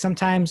 Shep? Like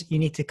sometimes you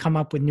need to come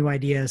up with new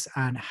ideas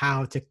on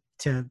how to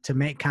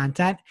make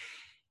content.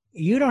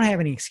 You don't have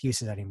any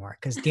excuses anymore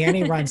because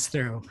Danny runs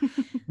through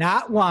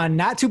not one,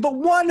 not two, but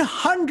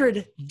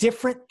 100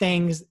 different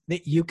things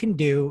that you can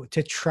do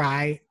to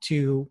try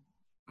to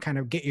kind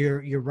of get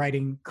your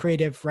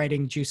creative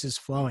writing juices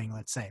flowing,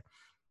 let's say.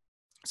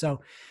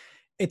 So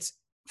it's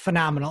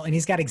phenomenal. And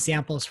he's got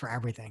examples for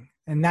everything.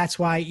 And that's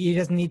why he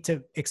doesn't need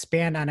to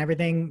expand on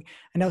everything.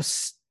 I know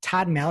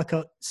Todd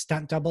Malicoat,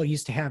 Stunt Double,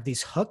 used to have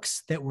these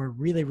hooks that were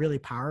really, really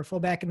powerful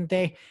back in the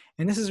day.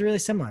 And this is really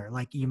similar.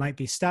 Like you might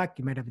be stuck,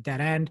 you might have a dead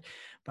end,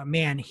 but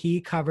man,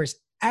 he covers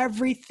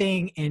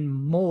everything and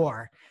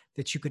more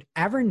that you could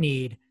ever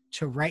need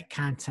to write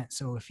content.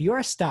 So if you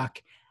are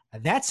stuck,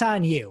 that's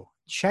on you.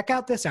 Check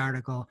out this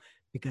article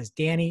because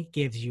Danny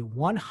gives you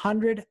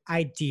 100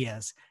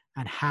 ideas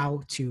on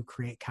how to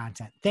create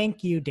content.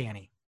 Thank you,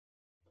 Danny.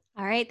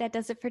 All right, that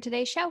does it for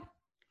today's show.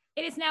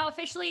 It is now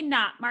officially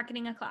not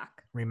Marketing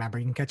O'Clock. Remember,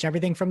 you can catch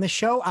everything from the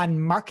show on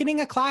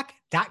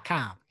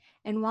marketingoclock.com.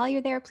 And while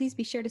you're there, please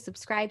be sure to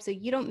subscribe so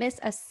you don't miss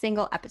a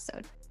single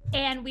episode.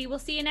 And we will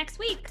see you next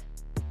week.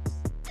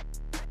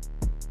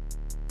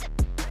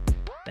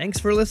 Thanks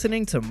for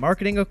listening to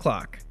Marketing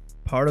O'Clock,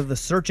 part of the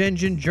Search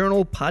Engine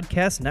Journal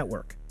Podcast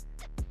Network.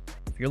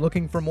 If you're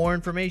looking for more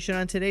information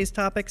on today's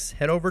topics,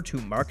 head over to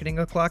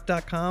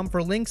marketingoclock.com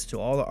for links to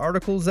all the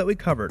articles that we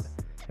covered.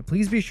 And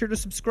please be sure to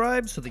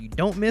subscribe so that you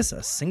don't miss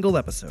a single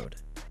episode.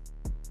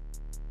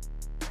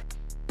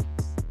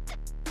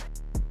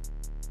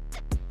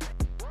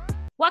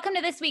 Welcome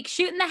to this week's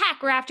Shootin' the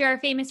Heck, where after our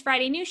famous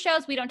Friday news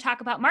shows, we don't talk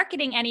about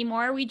marketing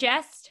anymore. We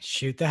just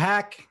shoot the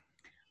heck.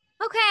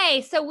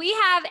 Okay, so we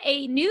have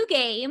a new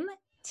game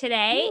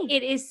today.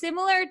 It is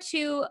similar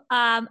to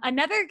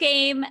another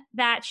game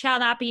that shall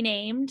not be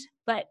named,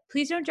 but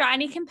please don't draw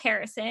any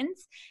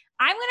comparisons.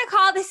 I'm going to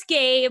call this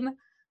game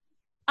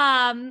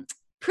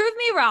Prove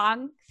Me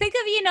Wrong. Think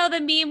of,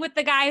 the meme with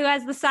the guy who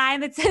has the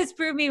sign that says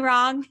Prove Me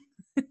Wrong.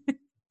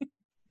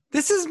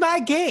 This is my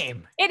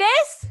game. It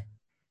is?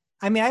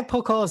 I mean, I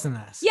poke holes in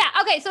this. Yeah,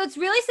 okay, so it's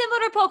really similar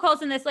to poke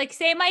holes in this, like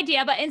same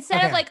idea, but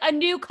instead of like a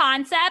new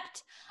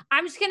concept,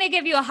 I'm just going to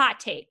give you a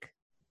hot take.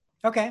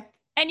 Okay.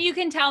 And you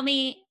can tell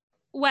me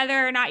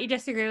whether or not you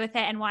disagree with it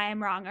and why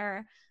I'm wrong,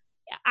 or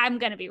I'm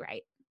going to be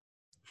right.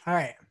 All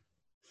right.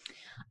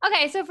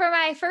 Okay, so for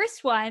my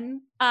first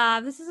one,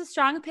 this is a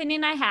strong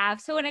opinion I have.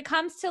 So when it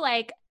comes to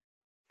like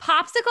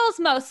popsicles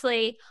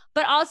mostly,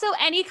 but also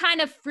any kind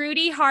of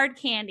fruity hard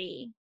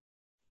candy,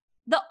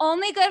 the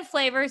only good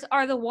flavors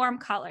are the warm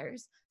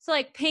colors. So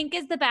like pink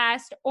is the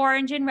best,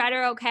 orange and red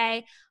are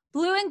okay.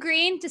 Blue and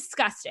green,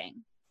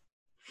 disgusting.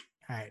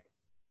 All right.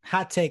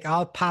 Hot take.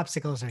 All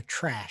popsicles are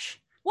trash.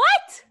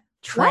 What?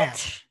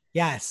 Trash.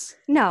 Yes.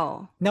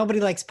 No. Nobody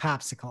likes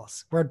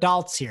popsicles. We're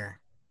adults here.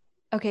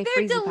 Okay.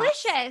 They're Freezy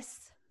Pops.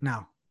 delicious.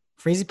 No.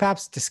 Freezy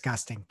Pops,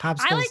 disgusting.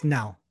 Popsicles,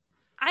 no.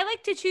 I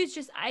like to chew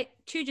just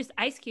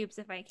ice cubes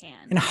if I can.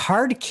 And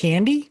hard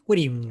candy? What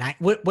do you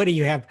what do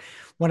you have?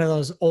 One of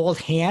those old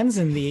hands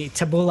in the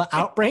Taboola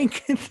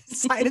outbreak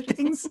side of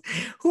things?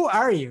 Who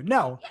are you?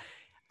 No.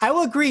 I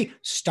will agree.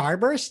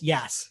 Starburst,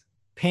 yes.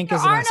 Pink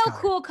is the best There are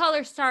no cool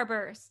color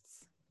Starbursts.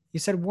 You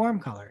said warm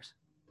colors.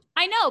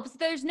 I know, but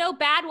there's no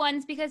bad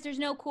ones because there's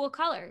no cool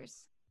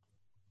colors.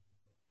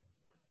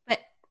 But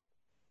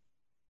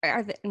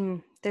are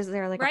is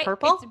there like Right? a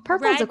purple? It's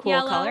Purple's red, a cool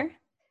yellow. color.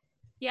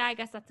 Yeah, I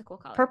guess that's a cool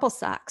color. Purple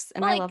sucks,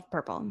 and But, I like, love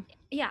purple.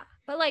 Yeah,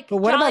 but like But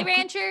what Jolly about-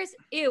 Ranchers,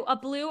 ew, a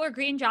blue or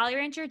green Jolly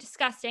Rancher,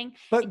 disgusting.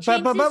 But It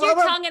changes your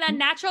tongue an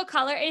unnatural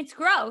color, and it's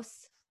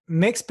gross.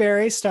 mixed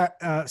berry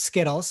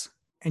Skittles,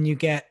 and you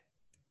get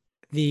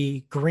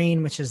the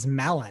green, which is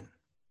melon.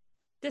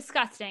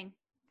 Disgusting.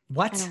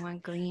 What? I don't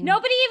want green.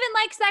 Nobody even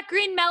likes that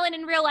green melon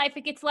in real life.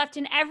 It gets left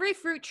in every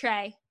fruit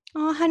tray.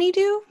 Oh,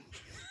 honeydew.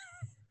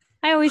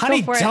 I always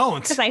Honey, go for don't.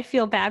 it because I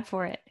feel bad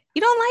for it.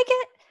 You don't like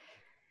it?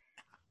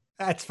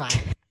 That's fine.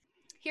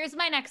 Here's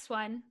my next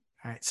one.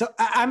 All right. So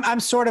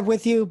I'm sort of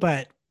with you,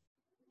 but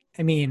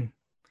I mean,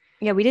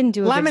 Yeah, we didn't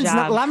do a good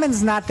job.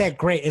 lemon's not that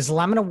great. Is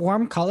lemon a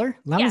warm color?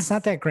 Lemon's Yes.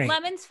 not that great.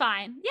 Lemon's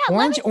fine. Yeah,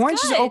 Orange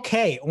lemon's is good.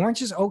 okay.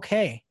 Orange is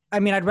okay. I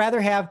mean, I'd rather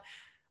have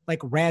like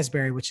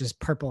raspberry, which is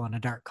purple and a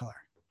dark color.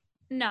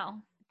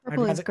 No.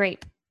 Purple is rather-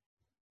 grape.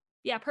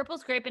 Yeah,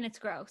 purple's grape and it's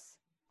gross.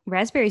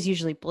 Raspberry is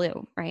usually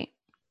blue, right?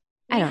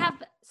 I We don't know.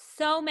 have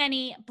so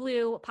many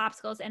blue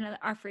popsicles in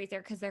our freezer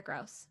because they're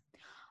gross.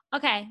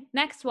 Okay,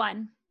 next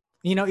one.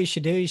 You know what you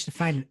should do? You should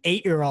find an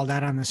 8-year-old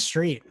out on the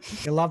street.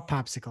 You love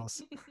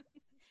popsicles.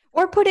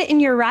 Or put it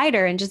in your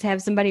rider and just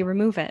have somebody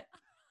remove it.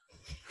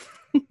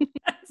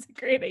 That's a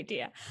great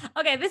idea.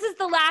 Okay, this is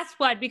the last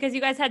one because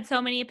you guys had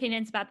so many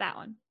opinions about that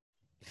one.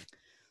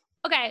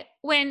 Okay,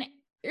 when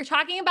you're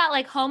talking about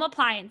like home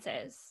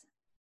appliances,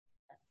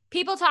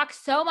 people talk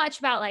so much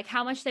about like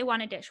how much they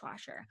want a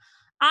dishwasher.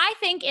 I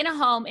think in a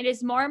home, it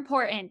is more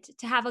important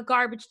to have a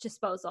garbage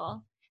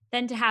disposal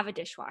than to have a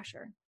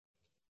dishwasher.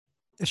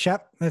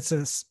 Shep, that's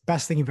the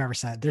best thing you've ever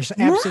said. There's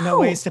absolutely no No.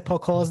 ways to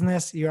poke holes in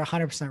this. You're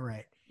 100%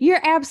 right. You're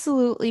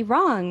absolutely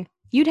wrong.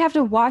 You'd have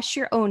to wash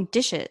your own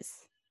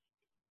dishes.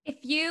 If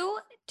you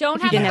don't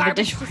If you have a didn't have a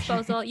garbage dishwasher.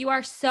 disposal, you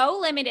are so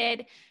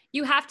limited.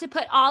 You have to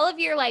put all of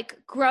your like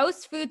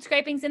gross food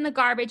scrapings in the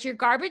garbage. Your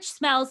garbage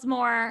smells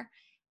more.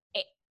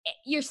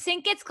 Your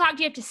sink gets clogged.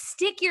 You have to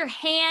stick your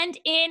hand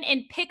in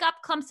and pick up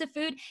clumps of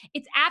food.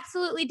 It's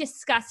absolutely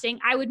disgusting.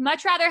 I would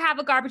much rather have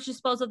a garbage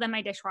disposal than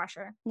my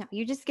dishwasher. No,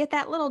 you just get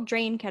that little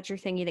drain catcher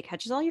thingy that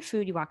catches all your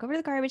food. You walk over to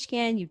the garbage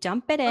can, you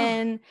dump it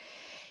in.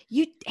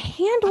 You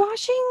hand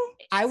washing?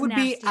 I would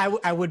be nasty.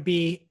 I would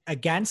be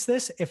against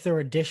this if there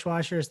were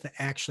dishwashers that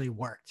actually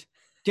worked.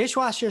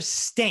 Dishwashers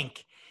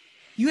stink.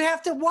 You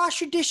have to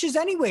wash your dishes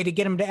anyway to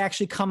get them to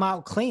actually come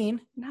out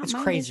clean. Not It's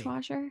my crazy.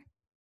 dishwasher.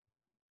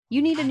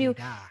 You need a new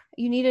Ah,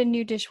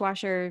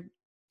 dishwasher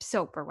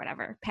soap or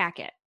whatever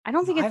packet. I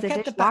don't think I've it's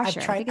the got dishwasher.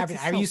 I've I tried think it's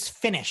the I've soap. used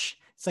Finish.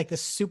 It's like the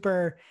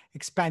super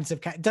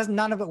expensive kind.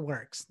 None of it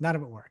works. None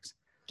of it works.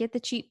 Get the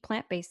cheap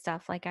plant-based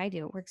stuff like I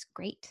do. It works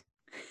great.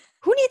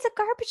 Who needs a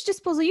garbage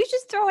disposal? You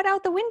just throw it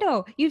out the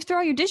window. You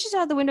throw your dishes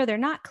out the window. They're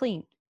not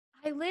clean.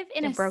 I live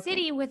in They're a broken.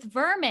 city with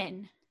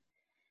vermin.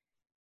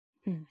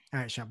 All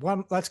right, Shep.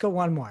 Let's go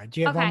one more.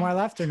 Do you have one Okay. more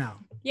left or no?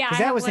 Yeah, Because I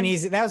that have was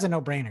one. that was a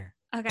no-brainer.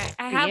 Okay,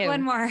 I For have you.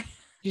 one more.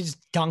 You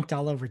just dunked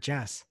all over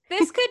Jess.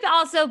 This could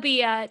also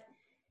be a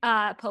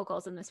poke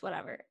holes in this,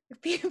 whatever.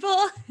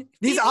 People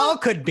all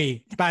could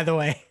be, by the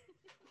way.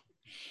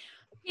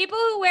 People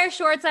who wear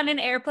shorts on an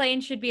airplane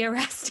should be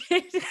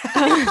arrested.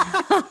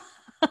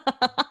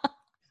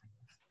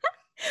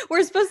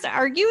 We're supposed to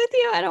argue with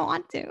you? I don't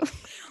want to.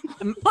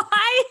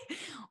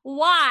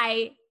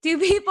 Why do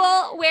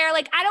people wear,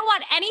 like, I don't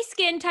want any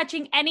skin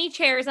touching any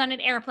chairs on an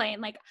airplane.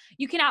 Like,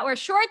 you cannot wear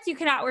shorts. You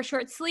cannot wear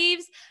short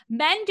sleeves.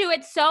 Men do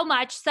it so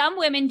much. Some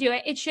women do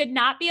it. It should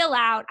not be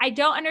allowed. I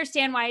don't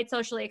understand why it's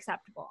socially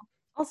acceptable.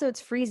 Also,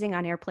 it's freezing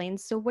on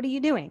airplanes. So what are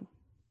you doing?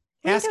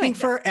 Asking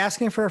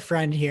for a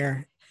friend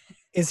here.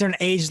 Is there an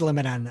age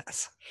limit on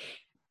this?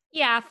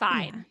 Yeah,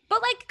 fine. Yeah.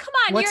 But like, come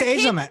on. What's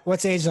age limit?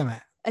 What's age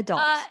limit?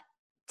 Adult.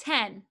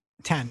 10.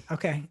 10.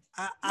 Okay.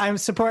 I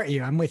support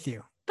you. I'm with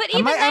you. But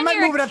even I might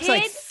you're move it up kid, to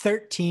like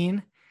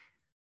 13.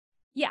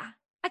 Yeah.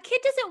 A kid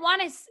doesn't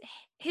want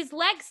his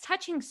legs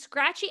touching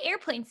scratchy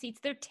airplane seats.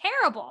 They're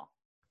terrible.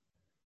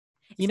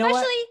 You know what?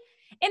 Especially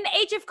in the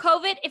age of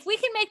COVID, if we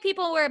can make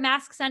people wear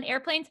masks on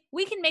airplanes,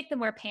 we can make them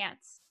wear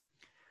pants.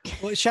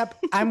 Well, Shep,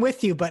 I'm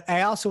with you, but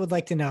I also would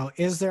like to know,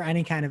 is there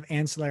any kind of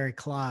ancillary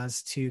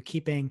clause to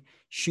keeping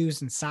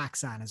shoes and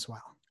socks on as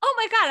well? Oh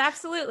my God,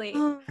 absolutely.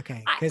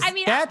 Okay. I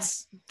mean,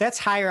 that's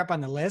higher up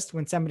on the list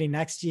when somebody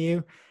next to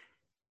you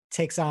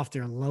takes off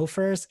their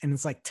loafers and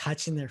it's like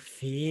touching their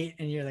feet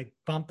and you're like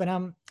bumping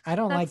them. I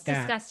don't like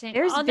that. Disgusting.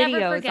 There's I'll never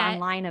videos forget.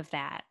 online of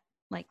that,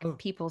 like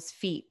people's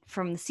feet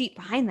from the seat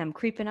behind them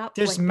creeping up.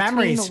 There's like,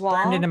 memories the wall.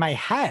 burned into my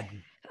head.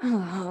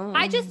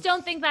 I just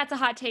don't think that's a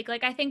hot take.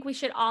 Like, I think we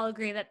should all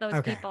agree that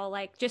those people,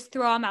 like, just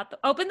throw them out,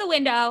 open the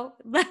window,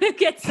 let them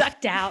get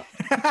sucked out.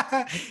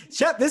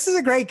 Shep, this is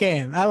a great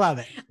game. I love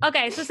it.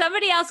 Okay, so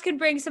somebody else can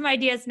bring some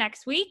ideas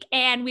next week,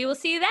 and we will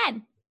see you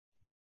then.